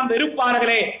மக்கள் எல்லாம்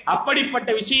வெறுப்பார்களே, அப்படிப்பட்ட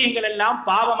விஷயங்கள் எல்லாம்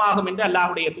பாவமாகும் என்று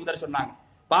அல்லாஹ்வுடைய தூதர் சொன்னாங்க.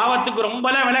 பாவத்துக்கு ரொம்ப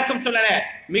விளக்கம் சொல்லல,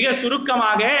 மிக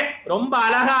சுருக்கமாக ரொம்ப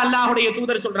அழகா அல்லாஹ்வுடைய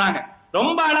தூதர் சொல்றாங்க,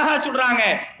 ரொம்ப அழகா சொல்றாங்க.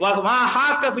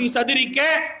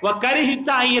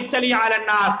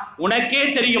 உனக்கே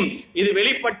தெரியும், இது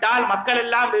வெளிப்பட்டால் மக்கள்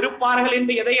எல்லாம் வெறுப்பார்கள்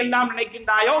என்று எதையெல்லாம்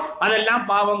நினைக்கின்றாயோ அதெல்லாம்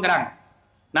பாவங்கிறாங்க.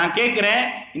 நான் கேட்கிறேன்,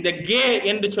 இந்த கே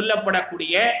என்று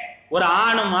சொல்லப்படக்கூடிய ஒரு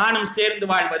ஆணும் சேர்ந்து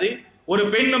வாழ்வது, ஒரு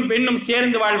பெண்ணும்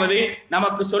சேர்ந்து வாழ்வது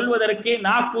நமக்கு சொல்வதற்கே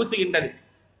கூசுகின்றது.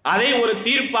 அதை ஒரு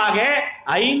தீர்ப்பாக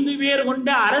 5 பேர் கொண்ட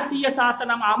அரசியல்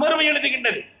சாசனம் அமர்வு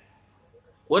எழுதுகின்றது.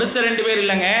 ஒருத்தர் 2 பேர்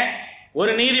இல்லைங்க,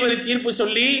 ஒரு நீதிபதி தீர்ப்பு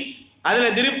சொல்லி அதுல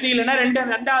திருப்தி இல்லைன்னா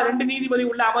 2 நீதிபதி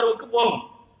உள்ள அமர்வுக்கு போகும்.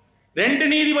 2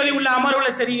 நீதிபதி உள்ள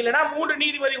அமர்வுல சரியில்லைன்னா 3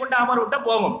 நீதிபதி கொண்ட அமர்வுட்ட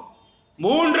போகும்.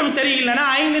 3ம் சரியில்லைன்னா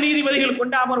 5 நீதிபதிகள்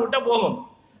கொண்ட அமர்வுட்ட போகும்.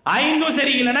 5ம்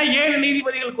சரியில்லைன்னா 7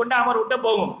 நீதிபதிகள் கொண்ட அமர்வுட்ட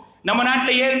போகும். நம்ம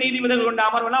நாட்டுல 7 நீதிபதிகள் கொண்ட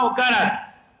அமர்வுலாம் உட்காராது.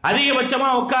 அதிகபட்சமா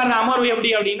உட்கார்ற அமர்வு எப்படி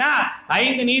அப்படின்னா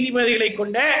 5 நீதிபதிகளை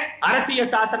கொண்ட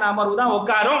அரசியல் சாசன அமர்வு தான்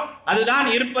உட்காரும். அதுதான்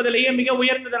இருப்பதிலேயே மிக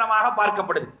உயர்ந்த தனமாக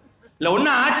பார்க்கப்படுது. இல்ல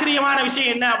ஒன்னும் ஆச்சரியமான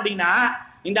விஷயம் என்ன அப்படின்னா,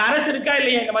 இந்த அரசு இருக்கா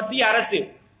இல்லையா, இந்த மத்திய அரசு,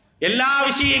 எல்லா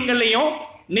விஷயங்களையும்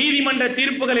நீதிமன்ற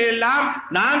தீர்ப்புகளில் எல்லாம்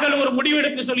நாங்கள் ஒரு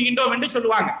முடிவெடுத்து சொல்கின்றோம் என்று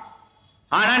சொல்லுவாங்க.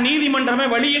 ஆனா நீதிமன்றமே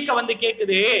வழியக்க வந்து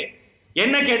கேக்குது.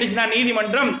 என்ன கேட்டுச்சுன்னா,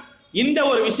 நீதிமன்றம் இந்த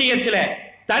ஒரு விஷயத்துல,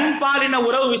 தன் பாலின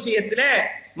உறவு விஷயத்துல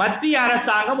மத்திய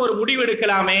அரசாங்கம் ஒரு முடிவு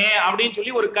எடுக்கலாமே அப்படின்னு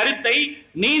சொல்லி ஒரு கருத்தை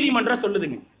நீதிமன்றம்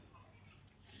சொல்லுதுங்க.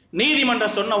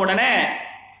 நீதிமன்றம் சொன்ன உடனே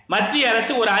மத்திய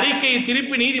அரசு ஒரு அறிக்கையை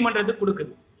திருப்பி நீதிமன்றத்துக்கு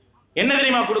கொடுக்குது. என்ன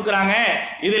தெரியுமா கொடுக்குறாங்க?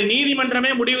 இதில்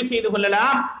நீதிமன்றமே முடிவு செய்து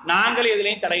கொள்ளலாம், நாங்கள்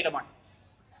எதிலையும் தலையிட மாட்டோம்.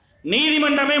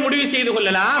 நீதிமன்றமே முடிவு செய்து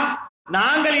கொள்ளலாம்,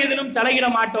 நாங்கள் எதிலும் தலையிட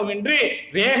மாட்டோம் என்று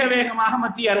வேக வேகமாக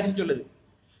மத்திய அரசு சொல்லுது.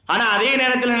 ஆனா அதே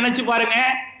நேரத்தில் நினைச்சு பாருங்க,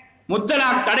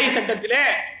 முத்தலாக் தடை சட்டத்திலே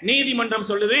நீதிமன்றம்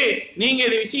சொல்லுது, நீங்க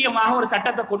இது விஷயமாக ஒரு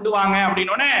சட்டத்தை கொண்டு வாங்க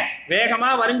அப்படின்னு வேகமா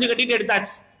வரிஞ்சு கட்டிட்டு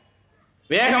எடுத்தாச்சு.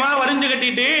 வேகமா வரிஞ்சு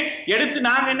கட்டிட்டு எடுத்து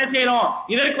நாங்க என்ன செய்யறோம்,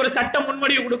 இதற்கு ஒரு சட்ட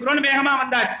முன்வடிவு கொடுக்கிறோம் வேகமா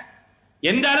வந்தாச்சு.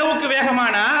 எந்த அளவுக்கு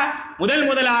வேகமானா,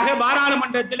 முதலாக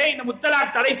பாராளுமன்றத்திலே இந்த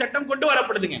முத்தலாக் தடை சட்டம் கொண்டு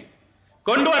வரப்படுதுங்க.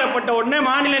 கொண்டு வரப்பட்ட உடனே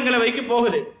மாநிலங்களவைக்கு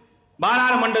போகுது.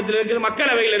 பாராளுமன்றத்தில் இருக்குது,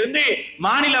 மக்களவையிலிருந்து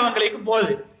மாநிலங்களவைக்கு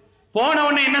போகுது. போன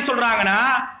உடனே என்ன சொல்றாங்கன்னா,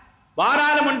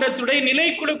 பாராளுமன்றத்துடைய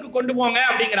நிலைக்குழுக்கு கொண்டு போங்க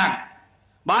அப்படிங்கிறாங்க.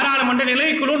 பாராளுமன்ற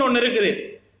நிலைக்குழுன்னு ஒண்ணு இருக்குது.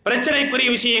 பிரச்சனைக்குரிய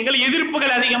விஷயங்கள்,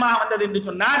 எதிர்ப்புகள் அதிகமாக வந்தது என்று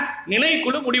சொன்னால்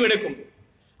நிலைக்குழு முடிவெடுக்கும்.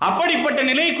 அப்படிப்பட்ட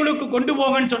நிலைக்குழுக்கு கொண்டு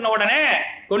போங்கன்னு சொன்ன உடனே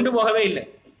கொண்டு போகவே இல்லை.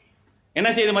 என்ன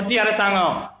செய்யுது மத்திய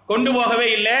அரசாங்கம்? கொண்டு போகவே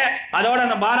இல்லை. அதோட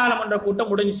அந்த பாராளுமன்ற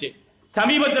கூட்டம் முடிஞ்சிச்சு.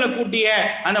 சமீபத்தில் கூட்டிய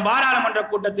அந்த பாராளுமன்ற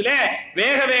கூட்டத்திலே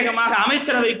வேக வேகமாக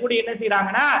அமைச்சரவை கூடி என்ன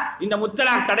செய்யறாங்கன்னா, இந்த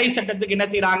முத்தலாக் தடை சட்டத்துக்கு என்ன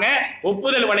செய்யறாங்க,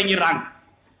 ஒப்புதல் வழங்கிடுறாங்க.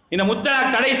 இந்த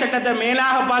முத்தலாக் தடை சட்டத்தை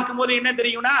மேலாக பார்க்கும்போது என்ன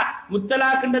தெரியும்னா,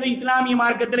 முத்தலாக்ன்றது இஸ்லாமிய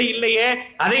மார்க்கத்துல இல்லையே,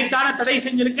 அதைத்தான தடை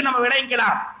செஞ்சிருக்கு நம்ம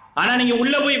விளங்கிக்கலாம். ஆனா நீங்க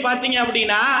உள்ள போய் பாத்தீங்க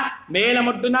அப்படின்னா, மேல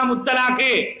மட்டும்தான்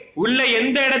முத்தலாக்கு, உள்ள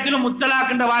எந்த இடத்திலும்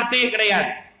முத்தலாக்ன்ற வார்த்தையே கிடையாது.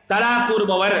 தலாக்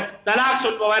கூறுபவர், தலாக்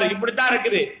சொல்பவர், இப்படித்தான்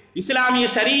இருக்குது. இஸ்லாமிய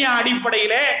ஷரியா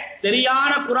அடிப்படையிலே,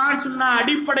 சரியான குர்ஆன் சுன்னா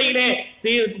அடிப்படையிலே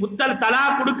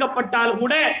தலாக் கொடுக்கப்பட்டால்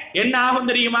கூட என்ன ஆகும்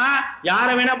தெரியுமா,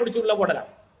 யாரை வேணா பிடிச்சு உள்ள போடலாம்.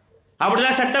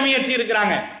 அப்படிதான் சட்டம் இயற்றி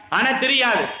இருக்கிறாங்க. ஆனா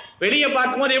தெரியாது, வெளியே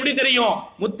பார்க்கும்போது எப்படி தெரியும்,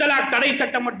 முத்தலாக் தடை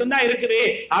சட்டம் மட்டும்தான் இருக்குது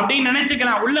அப்படின்னு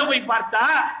நினைச்சுக்கலாம். உள்ள போய் பார்த்தா,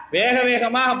 வேக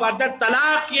வேகமாக பார்த்தா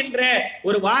தலாக் என்ற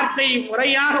ஒரு வார்த்தை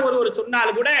முறையாக ஒரு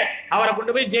சொன்னால் கூட அவரை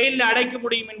கொண்டு போய் ஜெயிலில் அடைக்க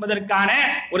முடியும் என்பதற்கான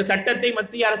ஒரு சட்டத்தை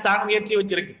மத்திய அரசாங்கம் இயற்றி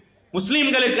வச்சிருக்கு.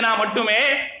 முஸ்லிம்களுக்கு நான் மட்டுமே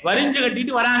வரிஞ்சு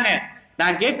கட்டிட்டு வராங்க.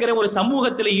 நான் கேட்கிற, ஒரு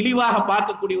சமூகத்தில் இழிவாக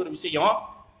பார்க்கக்கூடிய ஒரு விஷயம்,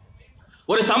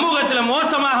 ஒரு சமூகத்தில்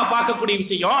மோசமாக பார்க்கக்கூடிய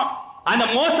விஷயம், அந்த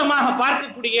மோசமாக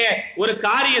பார்க்கக்கூடிய ஒரு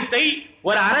காரியத்தை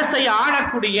ஒரு அரசை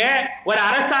ஆளக்கூடிய ஒரு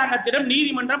அரசாங்கத்திடம்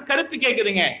நீதிமன்றம் கருத்து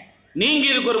கேட்குதுங்க. நீங்க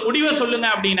இதுக்கு ஒரு முடிவை சொல்லுங்க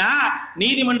அப்படின்னா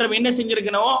நீதிமன்றம் என்ன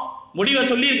செஞ்சிருக்கணும், முடிவை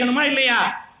சொல்லி இருக்கணுமா இல்லையா?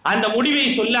 அந்த முடிவை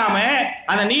சொல்லாம,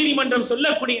 அந்த நீதிமன்றம்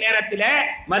சொல்லக்கூடிய நேரத்தில்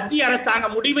மத்திய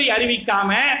அரசாங்கம் முடிவை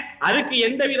அறிவிக்காம, அதுக்கு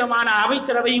எந்த விதமான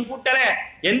அமைச்சரவையும் கூட்டல,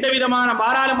 எந்த விதமான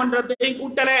பாராளுமன்றத்தையும்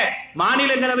கூட்டல,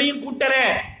 மாநிலங்களவையும் கூட்டல,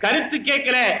 கருத்து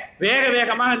கேட்கல, வேக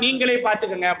வேகமாக நீங்களே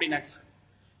பார்த்துக்கங்க அப்படின்னாச்சு.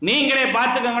 நீங்களே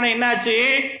பார்த்துக்கங்கன்னு என்னாச்சு,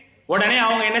 உடனே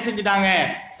அவங்க என்ன செஞ்சுட்டாங்க,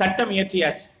 சட்டம்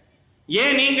இயற்றியாச்சு.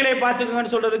 ஏன் நீங்களே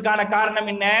பார்த்துக்கங்கன்னு சொல்றதுக்கான காரணம்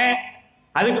என்ன?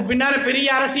 அதுக்கு பின்னால பெரிய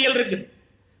அரசியல் இருக்குது.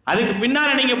 அதுக்கு பின்னால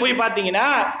நீங்க போய் பாத்தீங்கன்னா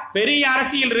பெரிய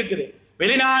அரசியல் இருக்குது.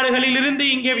 வெளிநாடுகளில் இருந்து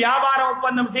இங்கே வியாபார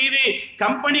ஒப்பந்தம் செய்து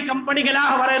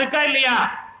கம்பெனிகளாக வர இருக்கா இல்லையா?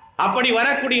 அப்படி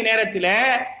வரக்கூடிய நேரத்தில்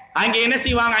அங்கே என்ன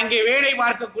செய்வாங்க, அங்கே வேலை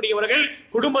பார்க்கக்கூடியவர்கள்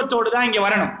குடும்பத்தோடு தான் இங்க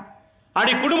வரணும்.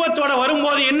 அப்படி குடும்பத்தோட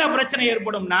வரும்போது என்ன பிரச்சனை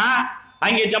ஏற்படும்னா,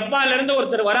 அங்கே ஜப்பான்ல இருந்து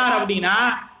ஒருத்தர் வரார் அப்படின்னா,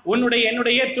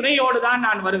 என்னுடைய துணையோடு தான்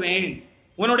நான் வருவேன்.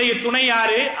 உன்னுடைய துணை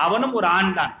யாரு? அவனும் ஒரு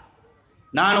ஆண் தான்.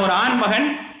 நான் ஒரு ஆண் மகன்,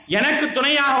 எனக்கு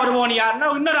துணையாக வருவோன் யாருன்னா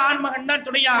இன்னொரு ஆண் மகன் தான்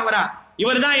துணையாக வரா.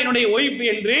 இவர் தான் என்னுடைய ஒய்ஃப்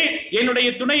என்று, என்னுடைய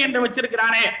துணை என்று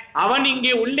வச்சிருக்கிறானே, அவன்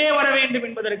இங்கே உள்ளே வர வேண்டும்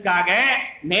என்பதற்காக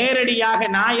நேரடியாக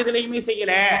நான் எதுலையுமே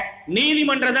செய்யல,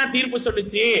 நீதிமன்றம் தான் தீர்ப்பு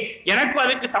சொல்லுச்சு, எனக்கு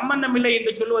அதுக்கு சம்பந்தம் இல்லை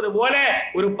என்று சொல்வது போல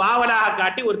ஒரு பாவலாக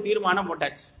காட்டி ஒரு தீர்மானம்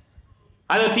போட்டாச்சு.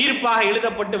 அது தீர்ப்பாக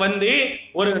எழுதப்பட்டு வந்து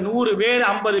ஒரு 100 பேர்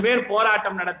 50 பேர்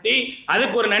போராட்டம் நடத்தி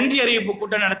அதுக்கு ஒரு நன்றி அறிவிப்பு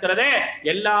கூட்டம் நடத்துறத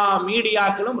எல்லா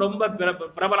மீடியாக்களும் ரொம்ப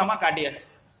பிரபலமா காட்டியாச்சு.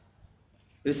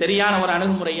 இது சரியான ஒரு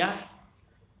அணுகுமுறையா?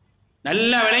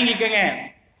 நல்லா விளங்கிக்கங்க.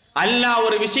 அல்லாஹ்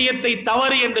ஒரு விஷயத்தை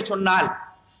தவறு என்று சொன்னால்,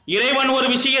 இறைவன் ஒரு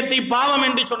விஷயத்தை பாவம்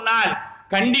என்று சொன்னால்,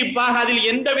 கண்டிப்பாக அதில்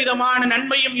எந்த விதமான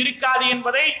நன்மையும் இருக்காது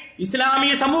என்பதை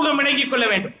இஸ்லாமிய சமூகம் விளங்கிக் கொள்ள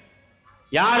வேண்டும்.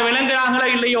 யார் விளங்குறாங்களோ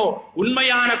இல்லையோ,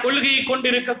 உண்மையான கொள்கையை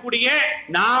கொண்டிருக்கக்கூடிய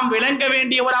நாம் விளங்க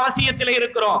வேண்டிய ஒரு அவசியத்தில்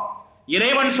இருக்கிறோம்.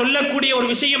 இறைவன் சொல்லக்கூடிய ஒரு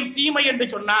விஷயம் தீமை என்று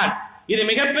சொன்னால், இது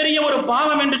மிகப்பெரிய ஒரு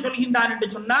பாவம் என்று சொல்கின்றான் என்று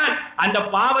சொன்னால், அந்த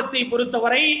பாவத்தை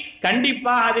பொறுத்தவரை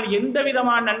கண்டிப்பாக அதில் எந்த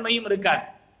விதமான நன்மையும் இருக்காது.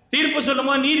 தீர்ப்பு சொல்லும்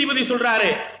போது நீதிபதி சொல்றாரு,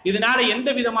 இதனால எந்த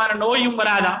விதமான நோயும்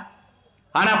வராதா.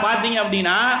 ஆனா பாத்தீங்க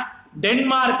அப்படின்னா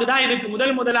டென்மார்க் தான்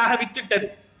இதுக்கு முதலாக வித்திட்டது.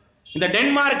 இந்த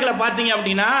டென்மார்க்ல பாத்தீங்க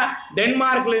அப்படின்னா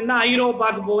டென்மார்க்ல இருந்து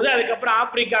ஐரோப்பாக்கு போகுது, அதுக்கப்புறம்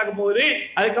ஆப்பிரிக்காவுக்கு போகுது,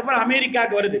 அதுக்கப்புறம்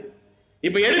அமெரிக்காவுக்கு வருது.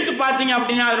 இப்ப எடுத்து பாத்தீங்க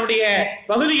அப்படின்னா அதனுடைய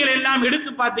பகுதிகள் எல்லாம் எடுத்து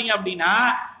பாத்தீங்க அப்படின்னா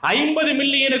 50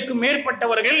 மில்லியனுக்கும்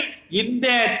மேற்பட்டவர்கள் இந்த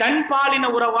தன்பாலின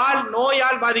உறவால்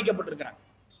நோயால் பாதிக்கப்பட்டிருக்கிறாங்க.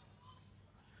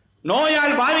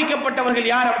 நோயால் பாதிக்கப்பட்டவர்கள்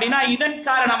யார் அப்படின்னா இதன்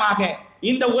காரணமாக,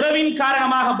 இந்த உறவின்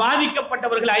காரணமாக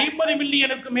பாதிக்கப்பட்டவர்கள் 50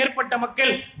 மில்லியனுக்கும் மேற்பட்ட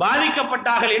மக்கள்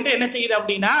பாதிக்கப்பட்டார்கள் என்று என்ன செய்யுது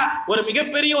அப்படின்னா ஒரு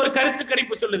மிகப்பெரிய ஒரு கருத்து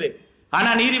கணிப்பு சொல்லுது. ஆனா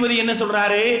நீதிபதி என்ன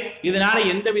சொல்றாரு, இதனால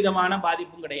எந்த விதமான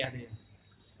பாதிப்பும் கிடையாது,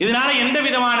 இதனால எந்த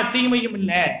விதமான தீமையும்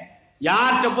இல்லை.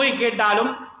 யார்கிட்ட போய்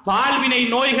கேட்டாலும் பால்வினை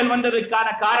நோய்கள் வந்ததுக்கான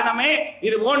காரணமே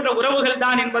இது போன்ற உறவுகள்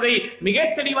தான் என்பதை மிக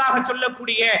தெளிவாக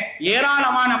சொல்லக்கூடிய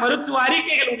ஏராளமான மருத்துவ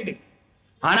அறிக்கைகள் உண்டு.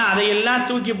 ஆனா அதையெல்லாம்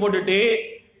தூக்கி போட்டுட்டு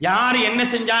யார் என்ன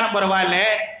செஞ்சாலும் பரவாயில்ல,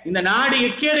 இந்த நாடு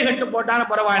எக்கேடு கட்டு போட்டாலும்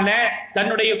பரவாயில்ல,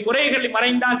 தன்னுடைய குறைகளை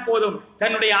மறைந்தால் போதும்,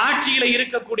 தன்னுடைய ஆட்சியில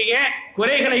இருக்கக்கூடிய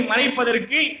குறைகளை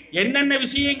மறைப்பதற்கு என்னென்ன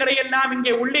விஷயங்களை எல்லாம்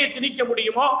இங்கே உள்ளே திணிக்க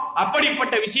முடியுமோ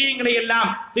அப்படிப்பட்ட விஷயங்களை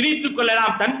எல்லாம் திணித்துக்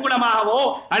கொள்ளலாம், தன் மூலமாகவோ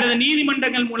அல்லது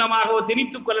நீதிமன்றங்கள் மூலமாகவோ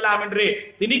திணித்துக் கொள்ளலாம் என்று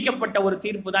திணிக்கப்பட்ட ஒரு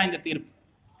தீர்ப்பு தான் இந்த தீர்ப்பு.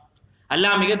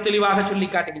 அல்லாஹ் மிக தெளிவாக சொல்லி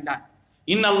காட்டுகின்றான்,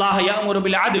 இன்னல்லாஹ யஅமுரு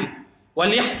பில் அத்ல்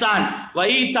வல் இஹ்சான் வ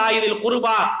ஈதாஇ தில்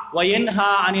குர்பா வ யன்ஹா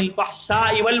அனில்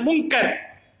ஃபஹ்ஷாஇ வல் முன்கர்.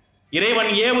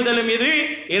 இறைவன் ஏவுதலும் எது,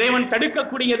 இறைவன்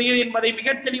தடுக்கக்கூடியது எது என்பதை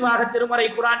மிக தெளிவாக திருமறை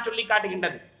குர்ஆன் சொல்லி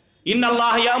காட்டுகின்றது.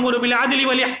 இன்னல்லாஹ யஅமுரு பில் அத்லி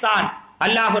வல் இஹ்சான்.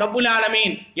 அல்லாஹ் ரப்புல்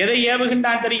ஆலமீன் எதை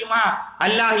ஏவுகின்றான் தெரியுமா?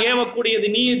 அல்லாஹ் ஏவக்கூடியது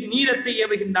நீதத்தை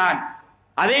ஏவுகின்றான்,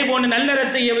 அதே போன்று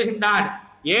நல்லறத்தை ஏவுகின்றான்,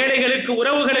 ஏழைகளுக்கு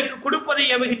உறவுகளுக்கு கொடுப்பதை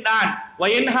ஏவுகின்றான்.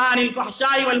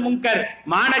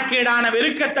 மானக்கேடான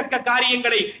வெறுக்கத்தக்க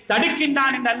காரியங்களை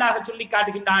தடுக்கின்றான் என்று அல்லாஹ் சொல்லி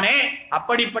காட்டுகின்றானே.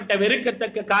 அப்படிப்பட்ட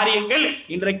வெறுக்கத்தக்க காரியங்கள்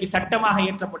இன்றைக்கு சட்டமாக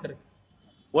இயற்றப்பட்டிருக்கு.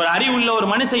 ஒரு அறிவுள்ள ஒரு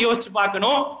மனுஷன் யோசிச்சு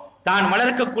பார்க்கணும், தான்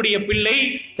வளர்க்கக்கூடிய பிள்ளை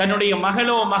தன்னுடைய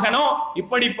மகளோ மகனோ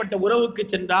இப்படிப்பட்ட உறவுக்கு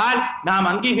சென்றால்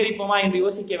நாம் அங்கீகரிப்போமா என்று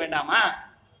யோசிக்க வேண்டாமா?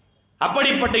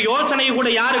 அப்படிப்பட்ட யோசனை கூட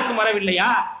யாருக்கும்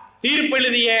வரவில்லையா? தீர்ப்பு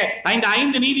எழுதிய இந்த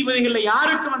 5 நீதிபதிகள்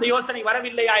யாருக்கும் அந்த யோசனை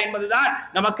வரவில்லையா என்பதுதான்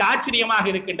நமக்கு ஆச்சரியமாக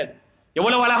இருக்கின்றது.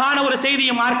 எவ்வளவு அழகான ஒரு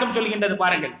செய்தியை மார்க்கம் சொல்கின்றது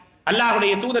பாருங்கள்.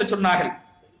 அல்லாஹ்வுடைய தூதர் சொன்னார்கள்,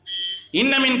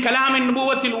 இன்னமின் கலாமின்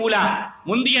நுபுவத்தில் ஊலா,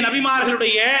 முந்திய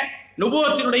நபிமார்களுடைய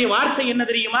நுபுவத்தினுடைய வார்த்தை என்ன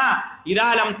தெரியுமா?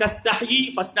 இதாலம் தஸ்தஹி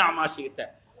ஃபஸ்னா மா ஷி'த.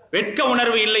 வெட்க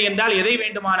உணர்வு இல்லை என்றால் எதை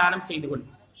வேண்டுமானாலும் செய்து கொள்.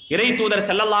 இறை தூதர்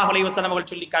ஸல்லல்லாஹு அலைஹி வஸல்லம்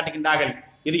அவர்கள் சொல்லி காட்டுகின்றார்கள்,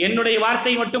 இது என்னுடைய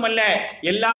வார்த்தை மட்டுமல்ல,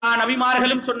 எல்லா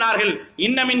நபிமார்களும் சொன்னார்கள்,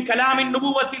 இன்னமின் கலாமின்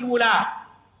நுபுவத்தில் ஊலா,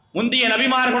 முந்திய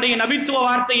நபிமார்களுடைய நபித்துவ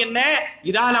வார்த்தை என்ன?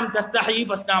 இதாலம் தஸ்தஹி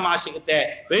ஃபஸ்னா மா ஷி'த.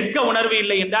 வெட்க உணர்வு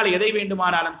இல்லை என்றால் எதை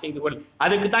வேண்டுமானாலும் செய்து கொள்.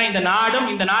 அதுக்கு தான் இந்த நாடும்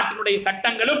இந்த நாட்டினுடைய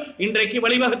சட்டங்களும் இன்றைக்கு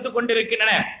வழிவகுத்துக்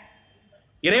கொண்டிருக்கின்றன.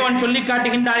 இறைவன் சொல்லி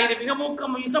காட்டுகின்றார், இது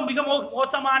மிக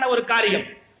மோசமான ஒரு காரியம்.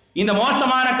 இந்த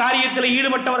மோசமான காரியத்தில்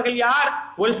ஈடுபட்டவர்கள் யார்?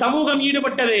 ஒரு சமூகம்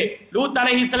ஈடுபட்டது. லூத்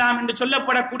அலைஹிஸ்ஸலாம் என்று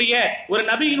சொல்லப்படக்கூடிய ஒரு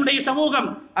நபியினுடைய சமூகம்.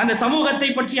 அந்த சமூகத்தை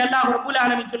பற்றி அல்லாஹ் ரப்பல்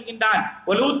ஆலமீன் சொல்கின்றான்,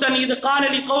 வலூத்தன் இது قال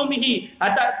لقومه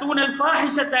اتاتون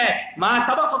الفاحشه ما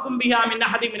سبقكم بها من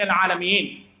احد من العالمين.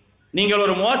 நீங்கள்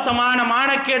ஒரு மோசமான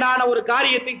மானக்கேடான ஒரு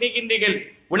காரியத்தை செய்கின்றீர்கள்,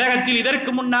 உலகத்தில்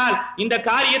இதற்கு முன்னால் இந்த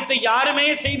காரியத்தை யாருமே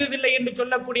செய்ததில்லை என்று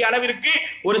சொல்லக்கூடிய அளவிற்கு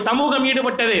ஒரு சமூகம்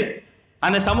ஈடுபட்டது.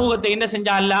 அந்த சமூகத்தை என்ன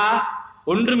செஞ்சா அல்லாஹ்?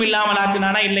 ஒன்றும் இல்லாமல்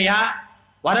ஆக்குனானா இல்லையா?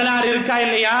 வரலாறு இருக்கா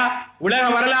இல்லையா? உலக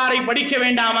வரலாறை படிக்க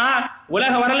வேண்டாமா?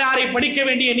 உலக வரலாறை படிக்க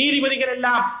வேண்டிய நீதிபதிகள்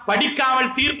எல்லாம்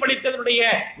படிக்காமல் தீர்ப்பளித்ததனுடைய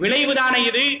விளைவுதான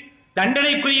இது.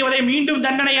 தண்டனைக்குரியவதை மீண்டும்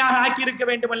தண்டனையாக ஆக்கி இருக்க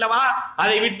வேண்டும் அல்லவா?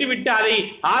 அதை விட்டுவிட்டு அதை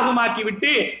ஆகுமாக்கி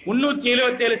விட்டு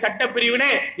 377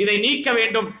 சட்டப்பிரிவினை இதை நீக்க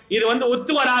வேண்டும், இது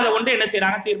ஒத்து வராத ஒன்று என்ன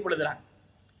செய்யறாங்க? தீர்ப்பு எழுதுறாங்க.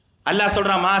 அல்லாஹ்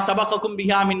சொல்றான், மா சபகக்கும்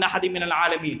பிஹா மின் அஹதி மினல்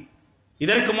ஆலமீன்.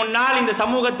 இதற்கு முன்னால் இந்த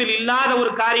சமூகத்தில் இல்லாத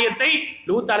ஒரு காரியத்தை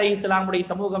லூத் அலைஹிஸ்ஸலாமுடைய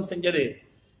சமூகம் செஞ்சது.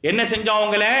 என்ன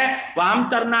செஞ்சவங்கள?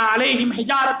 வஅம்தர்னா அலைஹிம்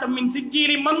ஹிஜாரத்தம் மின்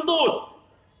சிஜ்ஜீலின் மந்தூர்.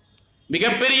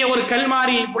 மிகப்பெரிய ஒரு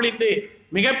கல்மாரியை பொழிந்து,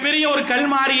 மிகப்பெரிய ஒரு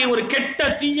கல்மாரியை, ஒரு கெட்ட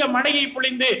தீய மழையை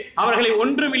பொழிந்து அவர்களை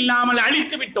ஒன்றும் இல்லாமல்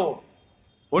அழித்து விட்டோம்.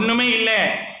 ஒண்ணுமே இல்லை.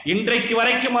 இன்றைக்கு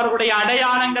வரைக்கும் அவர்களுடைய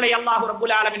அடையாளங்களை அல்லாஹ்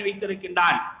ரப்பல் ஆலமீன்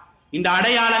வைத்திருக்கின்றான். இந்த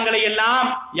அடையாளங்களை எல்லாம்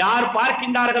யார்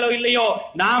பார்க்கின்றார்களோ இல்லையோ,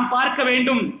 நாம் பார்க்க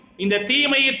வேண்டும். இந்த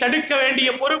தீமையை தடுக்க வேண்டிய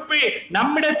பொறுப்பு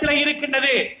நம்மிடத்தில்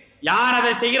இருக்கின்றது. யார்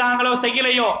அதை செய்கிறாங்களோ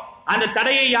செய்யலையோ, அந்த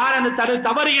தடையை யார், அந்த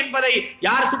தவறு என்பதை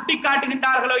யார் சுட்டி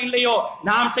காட்டுகின்றார்களோ இல்லையோ,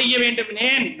 நாம் செய்ய வேண்டும்.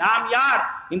 ஏன்? நாம் யார்?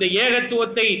 இந்த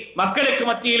ஏகத்துவத்தை மக்களுக்கு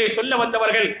மத்தியிலே சொல்ல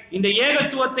வந்தவர்கள், இந்த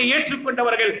ஏகத்துவத்தை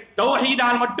ஏற்றுக்கொண்டவர்கள்.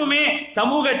 தௌஹீதால் மட்டுமே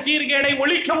சமூக சீர்கேடை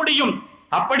ஒழிக்க முடியும்.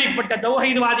 அப்படிப்பட்ட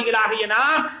தௌஹீத்வாதிகளாகிய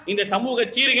நாம் இந்த சமூக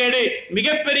சீர்கேடு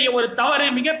மிகப்பெரிய ஒரு தவறு,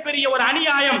 மிகப்பெரிய ஒரு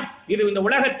அநியாயம், இது இந்த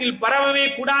உலகத்தில் பரவவே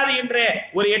கூடாது என்ற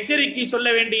ஒரு எச்சரிக்கை சொல்ல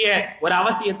வேண்டிய ஒரு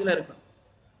அவசியத்தில் இருக்கும்.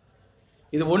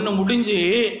 இது ஒண்ணு முடிஞ்சு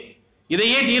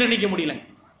இதையே ஜீரணிக்க முடியல.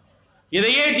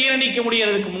 இதையே ஜீரணிக்க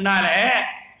முடியறதுக்கு முன்னால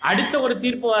அடுத்த ஒரு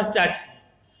தீர்ப்பு வாசிச்சாச்சு.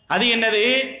 அது என்னது?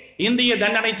 இந்திய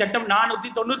தண்டனை சட்டம்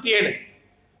 497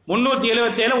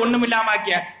 377 ஒண்ணும் இல்லாம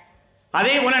ஆக்கியாச்சு.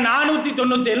 அதே போல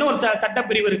 497 ஒரு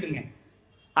சட்டப்பிரிவு இருக்குங்க.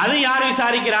 அது யார்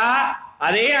விசாரிக்கிறா?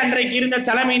 அதே அன்றைக்கு இருந்த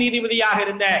தலைமை நீதிபதியாக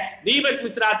இருந்த தீபக்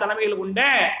மிஸ்ரா தலைமையில் கொண்ட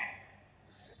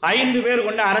 5 பேர்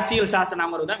கொண்ட அரசியல் சாசன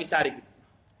அமர்வு தான் விசாரிக்குது.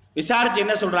 விசாரிச்சு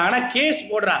என்ன சொல்றாங்கன்னா, கேஸ்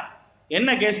போடுறான். என்ன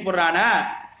கேஸ் போடுறான்னா,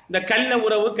 இந்த கள்ள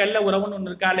உறவுன்னு ஒண்ணு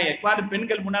இருக்காலே, உட்காந்து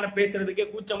பெண்கள் முன்னால பேசுறதுக்கே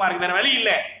கூச்சமா இருக்கு, வேற வழி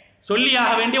இல்லை,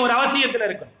 சொல்லியாக வேண்டிய ஒரு அவசியத்துல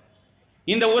இருக்கும்.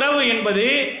 இந்த உறவு என்பது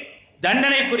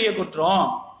தண்டனைக்குரிய குற்றம்.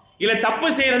 இல்ல தப்பு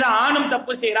செய்யறது ஆணும்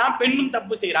தப்பு செய்யறான், பெண்ணும்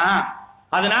தப்பு செய்யறான்.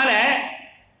 அதனால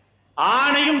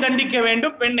ஆணையும் தண்டிக்க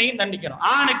வேண்டும், பெண்ணையும் தண்டிக்கணும்.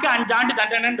 ஆணுக்கு 5 ஆண்டு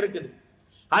தண்டனை இருக்குது.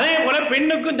 அதே போல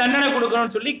பெண்ணுக்கும் தண்டனை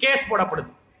கொடுக்கணும்னு சொல்லி கேஸ் போடப்படுது.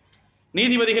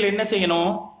 நீதிபதிகள் என்ன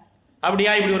செய்யணும்?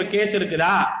 அப்படியா, இப்படி ஒரு கேஸ்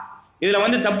இருக்குதா,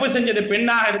 இதுல தப்பு செஞ்சது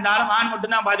பெண்ணாக இருந்தாலும் ஆண்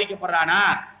மட்டும் தான் பாதிக்கப்படுறானா,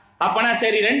 அப்பனா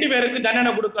சரி 2 பேருக்கும்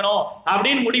தண்டனை கொடுக்கணும்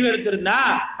அப்படின்னு முடிவு எடுத்திருந்தா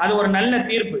அது ஒரு நல்ல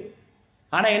தீர்ப்பு.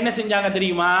 ஆனா என்ன செஞ்சாங்க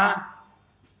தெரியுமா?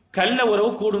 கள்ள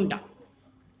உறவு கூடுண்டான்.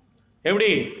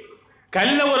 எப்படி?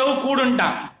 கள்ள உறவு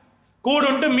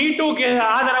கூடுன்ட்டு மீட்டூக்கு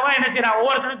ஆதரவா என்ன செய்யறான்?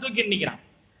 ஒவ்வொருத்தரும் தூக்கி நிக்கிறான்.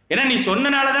 ஏன்னா நீ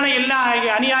சொன்னனாலதானே எல்லா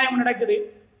அநியாயமும் நடக்குது.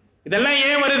 இதெல்லாம்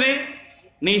ஏன் வருது?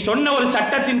 நீ சொன்ன ஒரு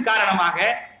சட்டத்தின் காரணமாக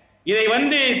இதை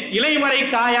இலைமறை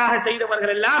காயாக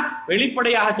செய்தவர்கள் எல்லாம்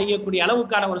வெளிப்படையாக செய்யக்கூடிய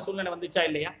அளவுக்கான ஒரு சூழ்நிலை வந்துச்சா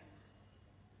இல்லையா?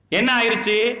 என்ன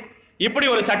ஆயிருச்சு? இப்படி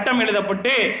ஒரு சட்டம்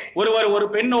எழுதப்பட்டு ஒருவர் ஒரு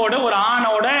பெண்ணோட ஒரு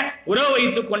ஆணோட உறவு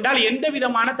வைத்துக் கொண்டால் எந்த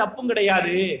விதமான தப்பும்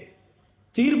கிடையாது.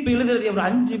 தீர்ப்பு எழுதுறது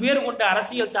 5 பேர் கொண்ட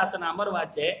அரசியல் சாசன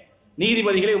அமர்வாச்சே.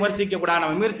 நீதிபதிகளை விமர்சிக்க கூடாது,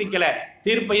 நம்ம விமர்சிக்கல,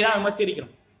 தீர்ப்பை தான்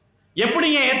விமர்சிக்கிறோம்.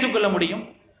 எப்படிங்க ஏற்றுக்கொள்ள முடியும்?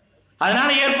 அதனால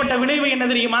ஏற்பட்ட விளைவு என்ன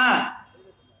தெரியுமா?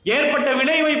 ஏற்பட்ட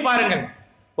விளைவை பாருங்கள்.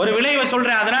 ஒரு விளைவை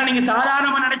சொல்றேன், அதனால நீங்க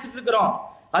சாதாரணமா நினைச்சிட்டு இருக்கிறோம்.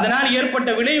 அதனால் ஏற்பட்ட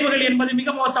விளைவுகள் என்பது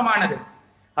மிக மோசமானது.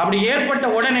 அப்படி ஏற்பட்ட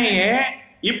உடனேயே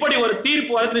இப்படி ஒரு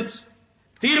தீர்ப்பு வந்துச்சு.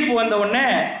 தீர்ப்பு வந்த உடனே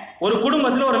ஒரு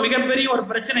குடும்பத்துல ஒரு மிகப்பெரிய ஒரு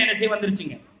பிரச்சனை என்ன செய்ய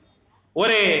வந்துருச்சுங்க.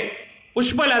 ஒரு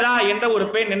புஷ்பலதா என்ற ஒரு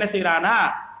பெண் என்ன செய்யறானா,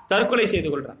 தற்கொலை செய்து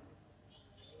கொள்றான்.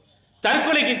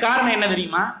 தற்கொலைக்கு காரணம் என்ன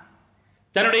தெரியுமா?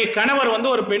 தன்னுடைய கணவர்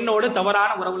ஒரு பெண்ணோடு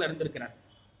தவறான உறவுல இருந்திருக்கிறார்.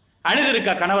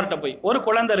 அழுதுருக்கா கணவர்கிட்ட போய். ஒரு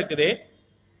குழந்தை இருக்குது,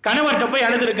 கணவர்கிட்ட போய்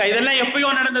அழுதுருக்கா. இதெல்லாம் எப்பயோ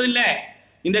நடந்தது இல்ல,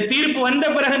 இந்த தீர்ப்பு வந்த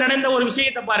பிறகு நடந்த ஒரு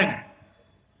விஷயத்தை பாருங்க.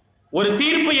 ஒரு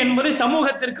தீர்ப்பு என்பது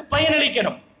சமூகத்திற்கு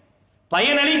பயனளிக்கணும்.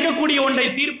 பயனளிக்கக்கூடிய ஒன்றை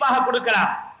தீர்ப்பாக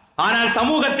கொடுக்கலாம். ஆனால்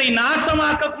சமூகத்தை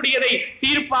நாசமாக்கக்கூடியதை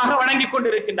தீர்ப்பாக வழங்கி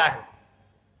கொண்டிருக்கின்றார்கள்.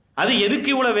 அது எதுக்கு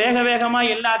இவ்வளவு வேக வேகமா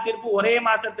எல்லா தீர்ப்பும் ஒரே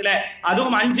மாசத்துல,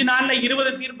 அதுவும் 5 நாள்ல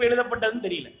 20 தீர்ப்பு எழுதப்பட்டதுன்னு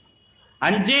தெரியல.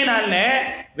 5 நாள்ல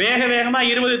வேக வேகமா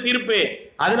 20 தீர்ப்பு.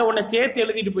 அதுல ஒண்ணு சேர்த்து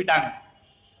எழுதிட்டு போயிட்டாங்க.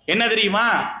 என்ன தெரியுமா?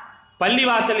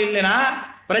 பள்ளிவாசல் இல்லைன்னா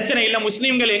பிரச்சனை இல்ல,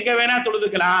 முஸ்லிம்கள் எங்க வேணா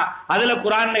தொழுதுக்கலாம், அதுல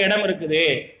குரான்ல இடம் இருக்குது,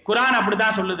 குரான்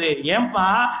அப்படித்தான் சொல்லுது. ஏன்பா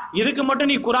இதுக்கு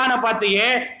மட்டும் நீ குரானை பார்த்தியே,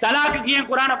 தலாக்குக்கு ஏன்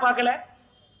குரானை பார்க்கல?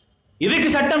 இதுக்கு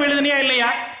சட்டம் எழுதுனியா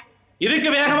இல்லையா? இதுக்கு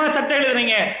வேகமா சட்டம்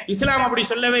எழுதுறீங்க. இஸ்லாம் அப்படி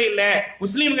சொல்லவே இல்லை.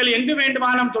 முஸ்லிம்கள் எங்கு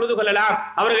வேண்டுமானாலும் தொழுது கொள்ளலாம்,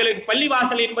 அவர்களுக்கு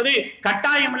பள்ளிவாசல் என்பது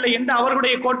கட்டாயம் இல்லை என்று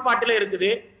அவர்களுடைய கோட்பாட்டில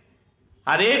இருக்குது.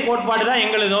 அதே கோட்பாடு தான்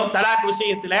எங்களுதும். தலாக்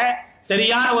விஷயத்துல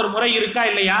சரியான ஒரு முறை இருக்கா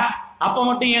இல்லையா? அப்ப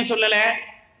மட்டும் ஏன் சொல்லல?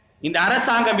 இந்த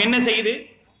அரசாங்கம் என்ன செய்யுது?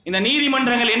 இந்த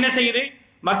நீதிமன்றங்கள் என்ன செய்யுது?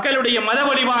 மக்களுடைய மத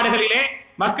வழிபாடுகளிலே,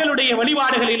 மக்களுடைய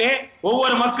வழிபாடுகளிலே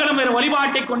ஒவ்வொரு மக்களும்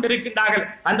வழிபாட்டை கொண்டிருக்கின்றார்கள்.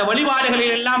 அந்த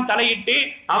வழிபாடுகளில் எல்லாம் தலையிட்டு,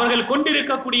 அவர்கள்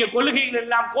கொண்டிருக்கக்கூடிய கொள்கைகள்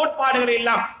எல்லாம், கோட்பாடுகளை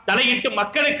எல்லாம் தலையிட்டு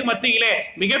மக்களுக்கு மத்தியிலே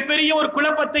மிகப்பெரிய ஒரு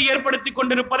குழப்பத்தை ஏற்படுத்தி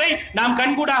கொண்டிருப்பதை நாம்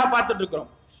கண்கூடாக பார்த்துட்டு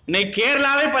இருக்கிறோம். இன்னைக்கு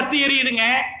கேரளாவே பத்தி எரியுதுங்க.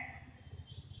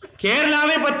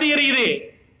 கேரளாவே பத்தி எரியுது.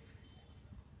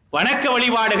 வணக்க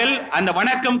வழிபாடுகள், அந்த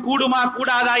வணக்கம் கூடுமா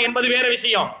கூடாதா என்பது வேற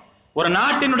விஷயம். ஒரு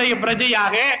நாட்டினுடைய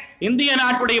பிரஜையாக, இந்திய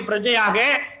நாட்டுடைய பிரஜையாக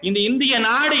இந்த இந்திய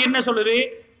நாடு என்ன சொல்லுது?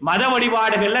 மத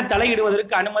வழிபாடுகள்ல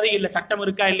தலையிடுவதற்கு அனுமதி இல்லை. சட்டம்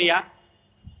இருக்கா இல்லையா?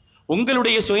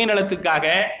 உங்களுடைய சுயநலத்துக்காக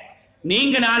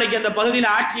நீங்க நாளைக்கு அந்த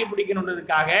பகுதியில் ஆட்சியை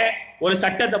பிடிக்கணுன்றதுக்காக ஒரு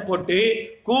சட்டத்தை போட்டு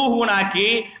கூகுனாக்கி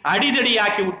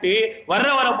அடிதடியாக்கி விட்டு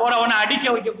வர போறவனை அடிக்க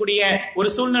வைக்கக்கூடிய ஒரு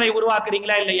சூழ்நிலை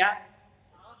உருவாக்குறீங்களா இல்லையா?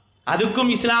 அதுக்கும்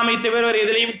இஸ்லாமை தவிர வேறு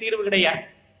எதிலையும் தீர்வு கிடையாது.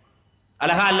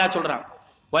 அழகா அல்லாஹ் சொல்றான்,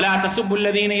 வலா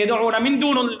தசுப்புல்லதீன யதுஊன மின்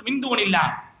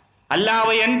தூனில்லாஹ்,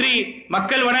 அல்லாஹ்வை அன்றி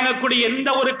மக்கள் வணங்கக்கூடிய எந்த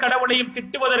ஒரு கடவுளையும்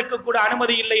திட்டுவதற்கு கூட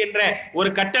அனுமதி இல்லை என்ற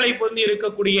ஒரு கட்டளை பொருந்தி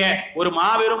இருக்கக்கூடிய ஒரு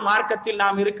மாபெரும் மார்க்கத்தில்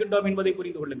நாம் இருக்கின்றோம் என்பதை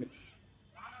புரிந்து கொள்ளுங்கள்.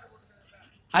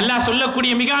 அல்லாஹ்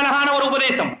சொல்லக்கூடிய மிக அழகான ஒரு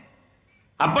உபதேசம்.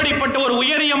 அப்படிப்பட்ட ஒரு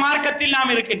உயரிய மார்க்கத்தில்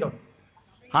நாம் இருக்கின்றோம்.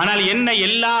 ஆனால் என்ன,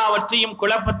 எல்லாவற்றையும்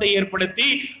குழப்பத்தை ஏற்படுத்தி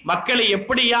மக்களை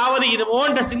எப்படியாவது இது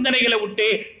போன்ற சிந்தனைகளை விட்டு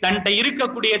தன்கிட்ட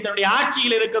இருக்கக்கூடிய, தன்னுடைய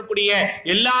ஆட்சியில் இருக்கக்கூடிய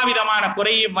எல்லா விதமான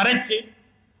குறையை மறைச்சு,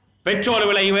 பெட்ரோல்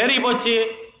விலை ஏறி போச்சு,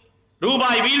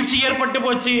 ரூபாய் வீழ்ச்சி ஏற்பட்டு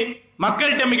போச்சு,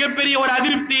 மக்கள்கிட்ட மிகப்பெரிய ஒரு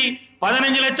அதிருப்தி,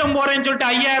 15 லட்சம் போறேன்னு சொல்லிட்டு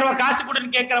 5000 ரூபாய் காசு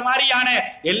கொடுன்னு கேட்கிற மாதிரியான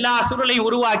எல்லா சூழலையும்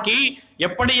உருவாக்கி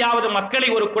எப்படியாவது மக்களை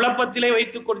ஒரு குழப்பத்திலே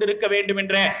வைத்துக் கொண்டிருக்க வேண்டும்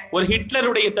என்ற ஒரு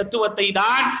ஹிட்லருடைய தத்துவத்தை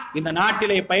தான் இந்த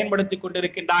நாட்டிலே பயன்படுத்திக்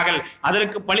கொண்டிருக்கின்றார்கள்.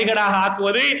 அதற்கு பலிகடாக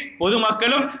ஆக்குவது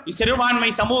பொதுமக்களும்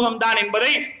சிறுபான்மை சமூகம் தான்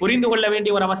என்பதை புரிந்து கொள்ள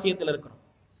வேண்டிய ஒரு அவசியத்தில் இருக்கிறோம்.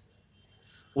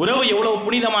 உறவு எவ்வளவு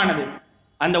புனிதமானது.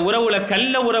 அந்த உறவுல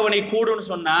கள்ள உறவனை கூடுன்னு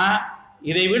சொன்னா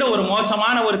இதை விட ஒரு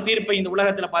மோசமான ஒரு தீர்ப்பை இந்த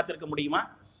உலகத்துல பார்த்திருக்க முடியுமா?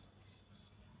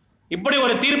 இப்படி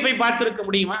ஒரு தீர்ப்பை பார்த்திருக்க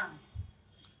முடியுமா?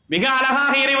 மிக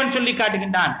அழகாக இறைவன் சொல்லி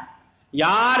காட்டுகின்றான்,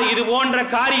 யார் இது போன்ற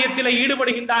காரியத்தில்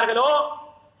ஈடுபடுகின்றார்களோ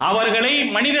அவர்களை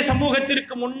மனித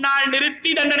சமூகத்திற்கு முன்னால்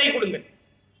நிறுத்தி தண்டனை கொடுங்கள்.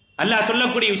 அல்லாஹ்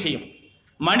சொல்லக்கூடிய விஷயம்,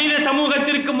 மனித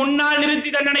சமூகத்திற்கு முன்னால்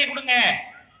நிறுத்தி தண்டனை கொடுங்க.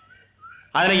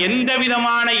 அதுல எந்த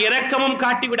விதமான இரக்கமும்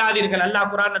காட்டி விடாதீர்கள். அல்லாஹ்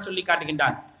குர்ஆன்ல சொல்லி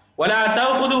காட்டுகின்றான், வலா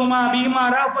தஅகுதுஹுமா பிமா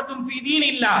ராஃபத்தும் ஃபீ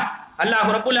தீனில்லாஹ். அல்லாஹ்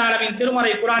ரப்பல் ஆலமீன்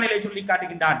திருமறை குர்ஆனிலே சொல்லி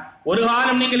காட்டுகின்றான், ஒரு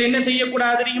காலம் நீங்கள் என்ன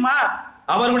செய்யக்கூடாது தெரியுமா?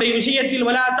 அவர்களுடைய விஷயத்தில்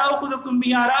வலா தஅகுதுக்கும்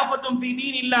பிமா ராஃபத்தும் ஃபீ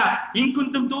தீனில்லாஹ் இன்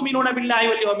குன்தும் தூமினூன பில்லாஹி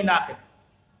வல் யௌமில் ஆகிர்.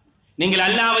 நீங்கள்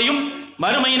அல்லாஹ்வையும்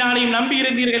மறுமை நாளையும் நம்பி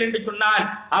இருந்தீர்கள் என்று சொன்னால்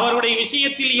அவர்களுடைய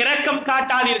விஷயத்தில் இரக்கம்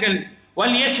காட்டாதீர்கள்.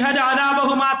 வல் யஷ்ஹது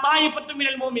அஸாபஹுமா தாயிஃபத்தும்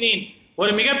மினல் முஃமினீன்.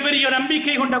 ஒரு மிகப்பெரிய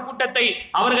நம்பிக்கை கொண்ட கூட்டத்தை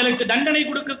அவர்களுக்கு தண்டனை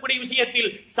கொடுக்கக்கூடிய விஷயத்தில்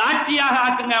சாட்சியாக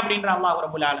ஆக்குங்க அப்படின்ற அல்லாஹ்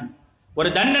ரப்பல் ஆலமீன் ஒரு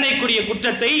தண்டனைக்குரிய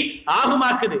குற்றத்தை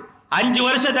ஆகுமாக்குது. 5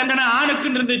 வருஷ தண்டனை ஆணுக்கு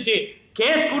இருந்துச்சு,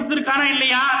 கேஸ் கொடுத்திருக்கானா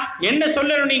இல்லையா, என்ன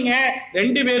சொல்லணும் நீங்க?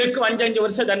 2 பேருக்கும் 5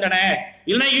 வருஷ தண்டனை,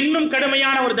 இல்லை இன்னும்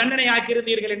கடுமையான ஒரு தண்டனை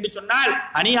ஆக்கியிருந்தீர்கள் என்று சொன்னால்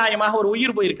அநியாயமாக ஒரு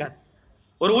உயிர் போயிருக்காது.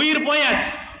 ஒரு உயிர்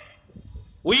போயாச்சு.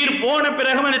 உயிர் போன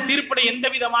பிறகு அந்த தீர்ப்படை எந்த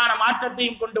விதமான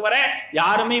மாற்றத்தையும் கொண்டு வர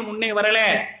யாருமே முன்னே வரல.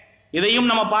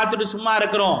 இதையும் நம்ம பார்த்துட்டு சும்மா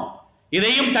இருக்கிறோம்.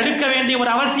 இதையும் தடுக்க வேண்டிய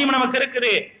ஒரு அவசியம் நமக்கு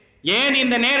இருக்குது. ஏன்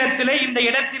இந்த நேரத்திலே இந்த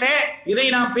இடத்திலே இதை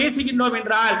நாம் பேசுகின்றோம்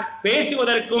என்றால்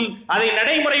பேசுவதற்கும் அதை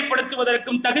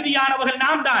நடைமுறைப்படுத்துவதற்கும் தகுதியானவர்கள்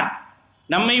நாம் தான்.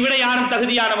 நம்மை விட யாரும்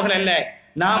தகுதியானவர்கள் அல்ல.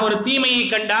 நாம் ஒரு தீமையை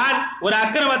கண்டால், ஒரு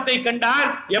அக்கிரமத்தை கண்டால்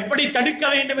எப்படி தடுக்க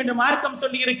வேண்டும் என்று மார்க்கம்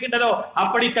சொல்லி இருக்கின்றதோ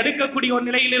அப்படி தடுக்கக்கூடிய ஒரு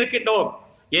நிலையில் இருக்கின்றோம்.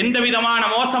 எந்த விதமான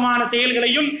மோசமான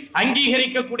செயல்களையும்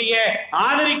அங்கீகரிக்கக்கூடிய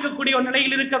ஆதரிக்கக்கூடிய ஒரு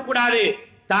நிலையில் இருக்கக்கூடாது.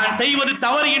 தான் செய்வது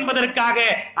தவறு என்பதற்காக,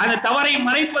 அந்த தவறை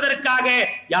மறைப்பதற்காக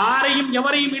யாரையும்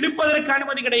எவரையும் இழுப்பதற்கு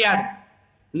அனுமதி கிடையாது.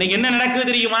 இன்னைக்கு என்ன நடக்குது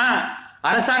தெரியுமா?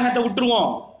 அரசாங்கத்தை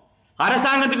விட்டுருவோம்,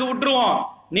 அரசாங்கத்துக்கு விட்டுருவோம்,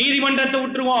 நீதிமன்றத்தை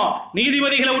விட்டுருவோம்,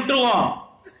 நீதிபதிகளை விட்டுருவோம்,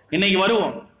 இன்னைக்கு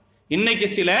வருவோம். இன்னைக்கு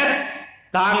சிலர்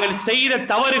தாங்கள் செய்த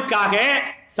தவறுக்காக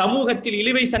சமூகத்தில்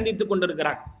இழிவை சந்தித்துக்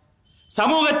கொண்டிருக்கிறார்.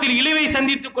 சமூகத்தில் இழிவை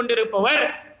சந்தித்துக் கொண்டிருப்பவர்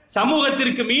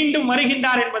சமூகத்திற்கு மீண்டும்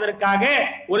வருகின்றார் என்பதற்காக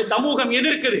ஒரு சமூகம்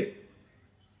எதிர்க்குது.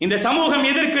 இந்த சமூகம்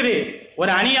எதிர்க்குது.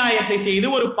 ஒரு அநியாயத்தை செய்து,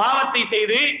 ஒரு பாவத்தை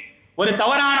செய்து, ஒரு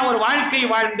தவறான ஒரு வாழ்க்கை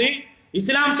வாழ்ந்து,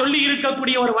 இஸ்லாம் சொல்லி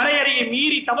இருக்கக்கூடிய ஒரு வரையறையை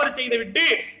மீறி தவறு செய்துவிட்டு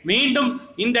மீண்டும்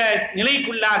இந்த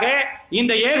நிலைக்குள்ளாக,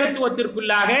 இந்த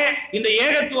ஏகத்துவத்திற்குள்ளாக, இந்த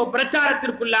ஏகத்துவ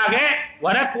பிரச்சாரத்திற்குள்ளாக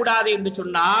வரக்கூடாது என்று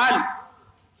சொன்னால்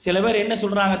சில பேர் என்ன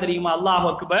சொல்றாங்க தெரியுமா? அல்லாஹ்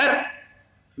அக்பர்.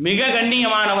 மிக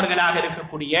கண்ணியமானவர்களாக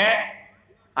இருக்கக்கூடிய,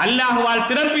 அல்லாஹ்வால்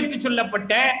சிறப்பித்து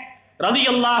சொல்லப்பட்ட,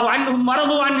 ரலியல்லாஹு அன்ஹும்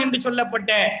வரது அன் என்று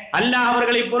சொல்லப்பட்ட, அல்லாஹ்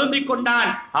அவர்களை பொருந்திக் கொண்டான்,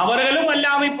 அவர்களும்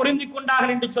அல்லாஹ்வை பொருந்திக்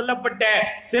கொண்டார்கள் என்று சொல்லப்பட்ட,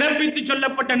 சிறப்பித்து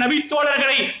சொல்லப்பட்ட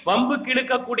நபித்தோழர்களை வம்புக்கு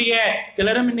இழுக்கக்கூடிய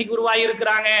சிலரும் இன்னைக்கு உருவாகி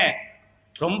இருக்கிறாங்க.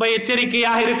 ரொம்ப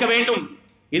எச்சரிக்கையாக இருக்க வேண்டும்.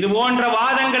 இது போன்ற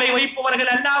வாதங்களை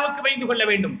வைப்பவர்கள் அல்லாஹ்வுக்கு பயந்து கொள்ள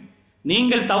வேண்டும்.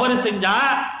 நீங்கள் தவறு செஞ்சா,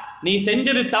 நீ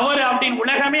செஞ்சது தவறு அப்படின்னு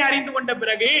உலகமே அறிந்து கொண்ட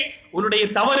பிறகு உன்னுடைய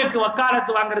தவறுக்கு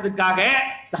வக்காலத்து வாங்குறதுக்காக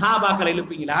சஹாபாக்களை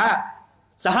எழுப்பீங்களா?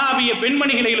 சஹாபிய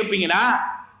பெண்மணிகளை எழுப்பீங்களா?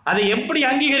 அதை எப்படி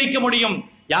அங்கீகரிக்க முடியும்?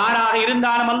 யாராக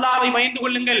இருந்தாலும் அல்லாஹ்வை பயந்து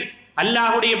கொள்ளுங்கள்.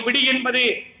 அல்லாஹ்வுடைய பிடி என்பது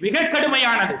மிக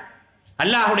கடுமையானது.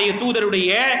 அல்லாஹ்வுடைய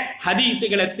தூதருடைய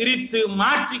ஹதீஸுகளை திரித்து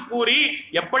மாற்றி கூறி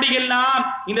எப்படியெல்லாம்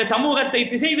இந்த சமூகத்தை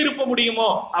திசை திருப்ப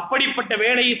முடியுமோ அப்படிப்பட்ட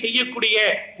வேலையை செய்யக்கூடிய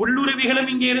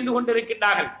புல்லுருவிகளும் இங்கே இருந்து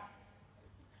கொண்டிருக்கின்றார்கள்.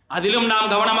 அதிலும்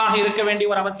நாம் கவனமாக இருக்க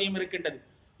வேண்டிய ஒரு அவசியம் இருக்கின்றது.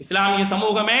 இஸ்லாமிய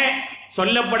சமூகமே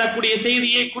சொல்லப்படக்கூடிய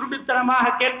செய்தியை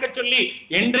குருட்டுத்தனமாக கேட்க சொல்லி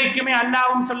என்றைக்குமே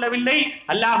அல்லாஹ்வும் சொல்லவில்லை,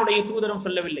 அல்லாஹ்வுடைய தூதரும்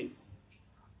சொல்லவில்லை.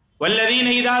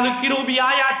 வல்லதீன இதா ذுக்கிரு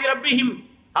பிஆயாத்தி ரப்பிஹிம்,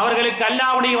 அவர்களுக்கு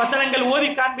அல்லாஹ்வுடைய வசனங்கள் ஓதி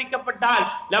காண்பிக்கப்பட்டால்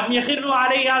லம் யஹிரு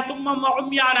அலைஹா சும்மம் வ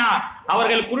உம்யானா,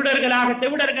 அவர்கள் குருடர்களாக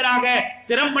செவிடர்களாக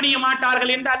சிரம்பணிய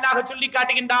மாட்டார்கள் என்று அல்லாஹ் சொல்லி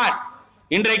காட்டுகின்றார்.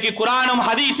 இன்றைக்கு குர்ஆனும்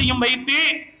ஹதீஸையும் வைத்து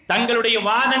தங்களுடைய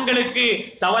வாதங்களுக்கு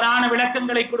தவறான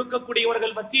விளக்கங்களை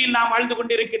கொடுக்கக்கூடியவர்கள் மத்தியில் நாம் வாழ்ந்து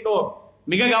கொண்டிருக்கின்றோம்.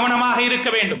 மிக கவனமாக இருக்க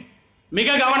வேண்டும்.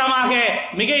 மிக கவனமாக,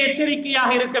 மிக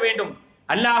எச்சரிக்கையாக இருக்க வேண்டும்.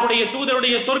 அல்லாஹ்வுடைய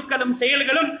தூதருடைய சொற்களும்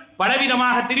செயல்களும்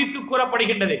பலவிதமாக திரித்து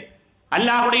கூறப்படுகின்றது.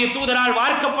 அல்லாஹ்வுடைய தூதரால்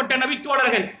வார்க்கப்பட்ட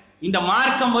நபித்தோழர்கள் இந்த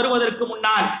மார்க்கம் வருவதற்கு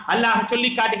முன்னால் அல்லாஹ் சொல்லி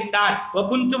காட்டுகின்றார்,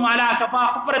 வகுந்தும் அலா ஷஃபா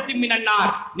ஹுஃபரத்தின் மினன்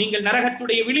நார், நீங்கள்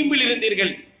நரகத்துடைய விளிம்பில்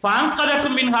இருந்தீர்கள்,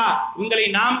 ஃபஅன்கதகும் மின்ஹா, உங்களை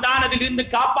நாம் தான் அதிலிருந்து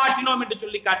காப்பாற்றினோம் என்று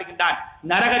சொல்லி காட்டுகின்றார்.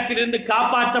 நரகத்திலிருந்து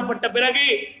காப்பாற்றப்பட்ட பிறகு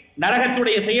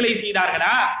நரகத்துடைய செயலை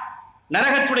செய்தார்களா?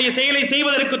 நரகத்துடைய செயலை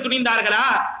செய்வதற்கு துணிந்தார்களா?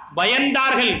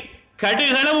 பயந்தார்கள்.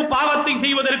 கடுகளவு பாவத்தை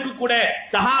செய்வதற்கு கூட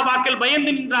சஹாபாக்கள்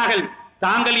பயந்து நின்றார்கள்.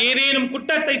 தாங்கள் ஏதேனும்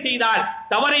குற்றத்தை செய்தால்,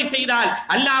 தவறை செய்தால்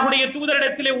அல்லாஹ்வுடைய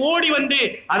தூதரிடத்திலே ஓடி வந்து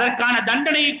அதற்கான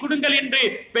தண்டனையை கொடுங்கள் என்று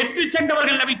பெற்று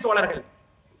சென்றவர்கள் நபி தோழர்கள்.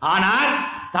 ஆனால்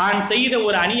தான் செய்த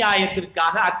ஒரு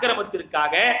அநியாயத்திற்காக,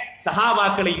 அக்கிரமத்திற்காக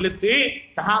சஹாபாக்களை இழுத்து,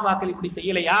 சஹாபாக்கள் இப்படி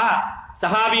செய்யலையா?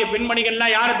 சஹாபிய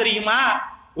பெண்மணிகள்லாம் யாரு தெரியுமா?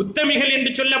 உத்தமிகள்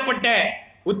என்று சொல்லப்பட்ட,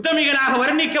 உத்தமிகளாக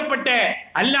வர்ணிக்கப்பட்ட,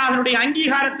 அல்லாஹ்வுடைய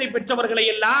அங்கீகாரத்தை பெற்றவர்களை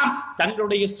எல்லாம்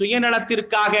தங்களுடைய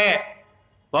சுயநலத்திற்காக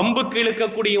வம்புக்கு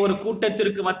இழுக்கக்கூடிய ஒரு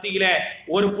கூட்டத்திற்கு மத்தியில,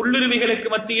 ஒரு புல்லுருவிகளுக்கு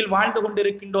மத்தியில் வாழ்ந்து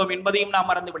கொண்டிருக்கின்றோம் என்பதையும் நாம்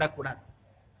மறந்துவிடக் கூடாது.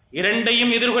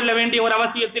 இரண்டையும் எதிர்கொள்ள வேண்டிய ஒரு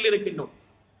அவசியத்தில் இருக்கின்றோம்.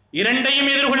 இரண்டையும்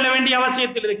எதிர்கொள்ள வேண்டிய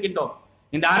அவசியத்தில் இருக்கின்றோம்.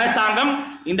 இந்த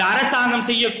அரசாங்கம்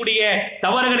செய்யக்கூடிய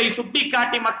தவறுகளை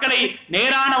சுட்டிக்காட்டி மக்களை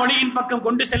நேரான வழியின் பக்கம்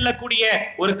கொண்டு செல்லக்கூடிய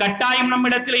ஒரு கட்டாயம்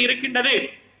நம்மிடத்தில் இருக்கின்றது.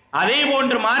 அதே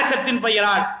போன்று மார்க்கத்தின்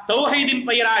பெயரால், தௌஹீதின்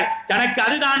பெயரால் தனக்கு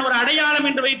அதுதான் ஒரு அடையாளம்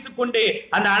என்று வைத்துக் கொண்டு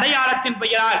அந்த அடையாளத்தின்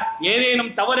பெயரால் ஏதேனும்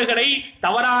தவறுகளை,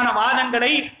 தவறான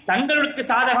வாதங்களை தங்களுக்கு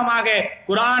சாதகமாக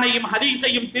குர்ஆனையும்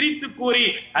ஹதீஸையும் திரித்து கூறி,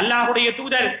 அல்லாஹ்வுடைய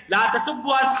தூதர் லா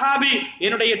தசுப்பு அஸ்ஹாபி,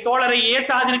 என்னுடைய தோழரை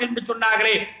ஏசாதீர்கள் என்று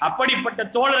சொன்னார்களே, அப்படிப்பட்ட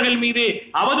தோழர்கள் மீது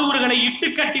அவதூறுகளை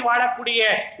இட்டுக்கட்டி வாழக்கூடிய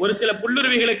ஒரு சில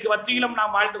புல்லுருவிகளுக்கு மத்தியிலும்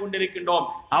நாம் வாழ்ந்து கொண்டிருக்கின்றோம்.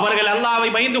 அவர்கள்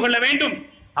அல்லாஹ்வை பயந்து கொள்ள வேண்டும்.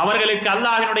 அவர்களுக்கு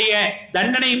அல்லாஹ்வினுடைய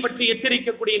தண்டனை பற்றி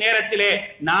எச்சரிக்கக்கூடிய நேரத்திலே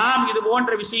நாம் இது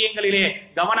போன்ற விஷயங்களிலே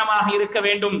கவனமாக இருக்க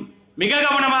வேண்டும், மிக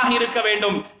கவனமாக இருக்க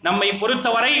வேண்டும். நம்மை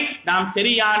பொறுத்தவரை நாம்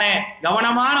சரியான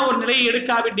கவனமான ஒரு நிலையை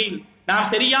எடுக்காவிட்டால், நாம்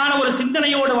சரியான ஒரு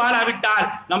சிந்தனையோடு வாழாவிட்டால்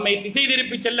நம்மை திசை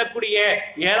திருப்பி செல்லக்கூடிய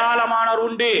ஏராளமானோர்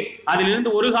உண்டு. அதிலிருந்து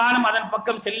ஒரு காலம் அதன்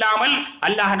பக்கம் செல்லாமல்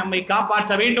அல்லாஹ் நம்மை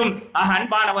காப்பாற்ற வேண்டும். ஆக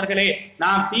அன்பானவர்களே,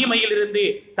 நாம் தீமையில் இருந்து,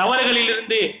 தவறுகளில்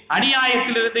இருந்து,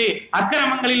 அநியாயத்திலிருந்து,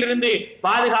 அக்கிரமங்களில் இருந்து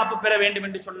பாதுகாப்பு பெற வேண்டும்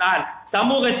என்று சொன்னால்,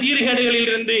 சமூக சீர்கேடுகளில்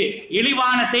இருந்து,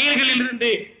 இழிவான செயல்களில்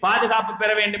இருந்து பாதுகாப்பு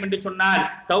பெற வேண்டும் என்று சொன்னால்,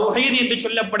 தௌஹீத் என்று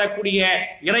சொல்லப்படக்கூடிய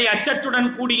இறை அச்சத்துடன்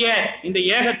கூடிய இந்த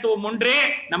ஏகத்துவம் ஒன்றே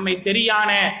நம்மை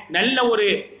சரியான நல்ல ஒரு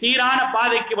சீரான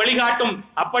பாதைக்கு வழிகாட்டும்.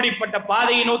 அப்படிப்பட்ட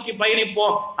பாதையை நோக்கி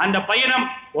பயணிப்போம். அந்த பயணம்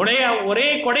ஒரே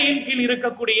கொடையின் கீழ்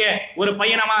இருக்கக்கூடிய ஒரு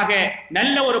பயணமாக,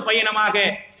 நல்ல ஒரு பயணமாக,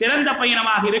 சிறந்த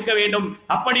பயணமாக இருக்க வேண்டும்.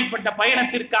 அப்படிப்பட்ட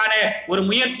பயணத்திற்கான ஒரு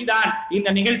முயற்சி தான் இந்த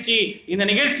நிகழ்ச்சி. இந்த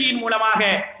நிகழ்ச்சியின் மூலமாக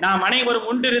நாம் அனைவரும்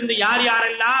ஒன்றிருந்து யார்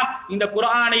யாரெல்லாம் இந்த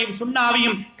குர்ஆனையும்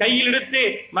சுன்னாவையும் கையில் எடுத்து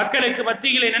மக்களுக்கு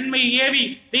மத்தியிலே நன்மையை ஏவி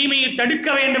தீமையை தடுக்க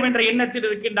வேண்டும் என்ற எண்ணத்தில்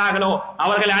இருக்கின்றார்களோ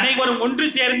அவர்கள் அனைவரும் ஒன்று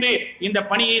சேர்ந்து இந்த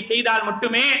பணியை செய்தால்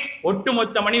மட்டுமே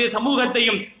ஒட்டுமொத்த மனித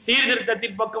சமூகத்தையும்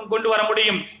சீர்திருத்தத்தின் பக்கம் கொண்டு வர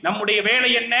முடியும். நம்முடைய வேலை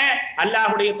என்ன?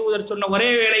 அல்லாஹ்வுடைய தூதர் சொன்ன ஒரே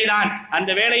வேலைதான்.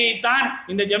 அந்த வேலையைத்தான்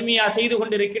இந்த ஜம்மியா செய்து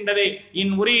கொண்டிருக்கின்றது.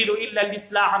 இன் உரீது இல்லல்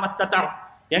இஸ்லாஹ மஸ்ததர்,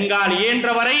 என்னால்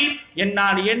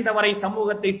இயன்றவரை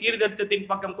சமூகத்தை சீர்திருத்தத்தின்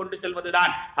பக்கம் கொண்டு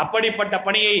செல்வதுதான். அப்படிப்பட்ட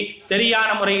பணியை சரியான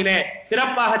முறையிலே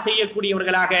சிறப்பாக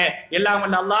செய்யக்கூடியவர்களாக எல்லாம்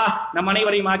வல்ல அல்லாஹ் நம்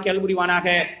அனைவரையும் ஆக்கி அல்புரிவானாக.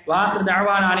 வாஹிர்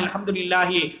தஅவானா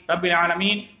அல்ஹம்துலில்லாஹி ரப்பில்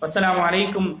ஆலமீன். வஸ்ஸலாமு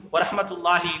அலைக்கும்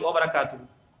வரஹ்மத்துல்லாஹி வபரகாத்துஹு.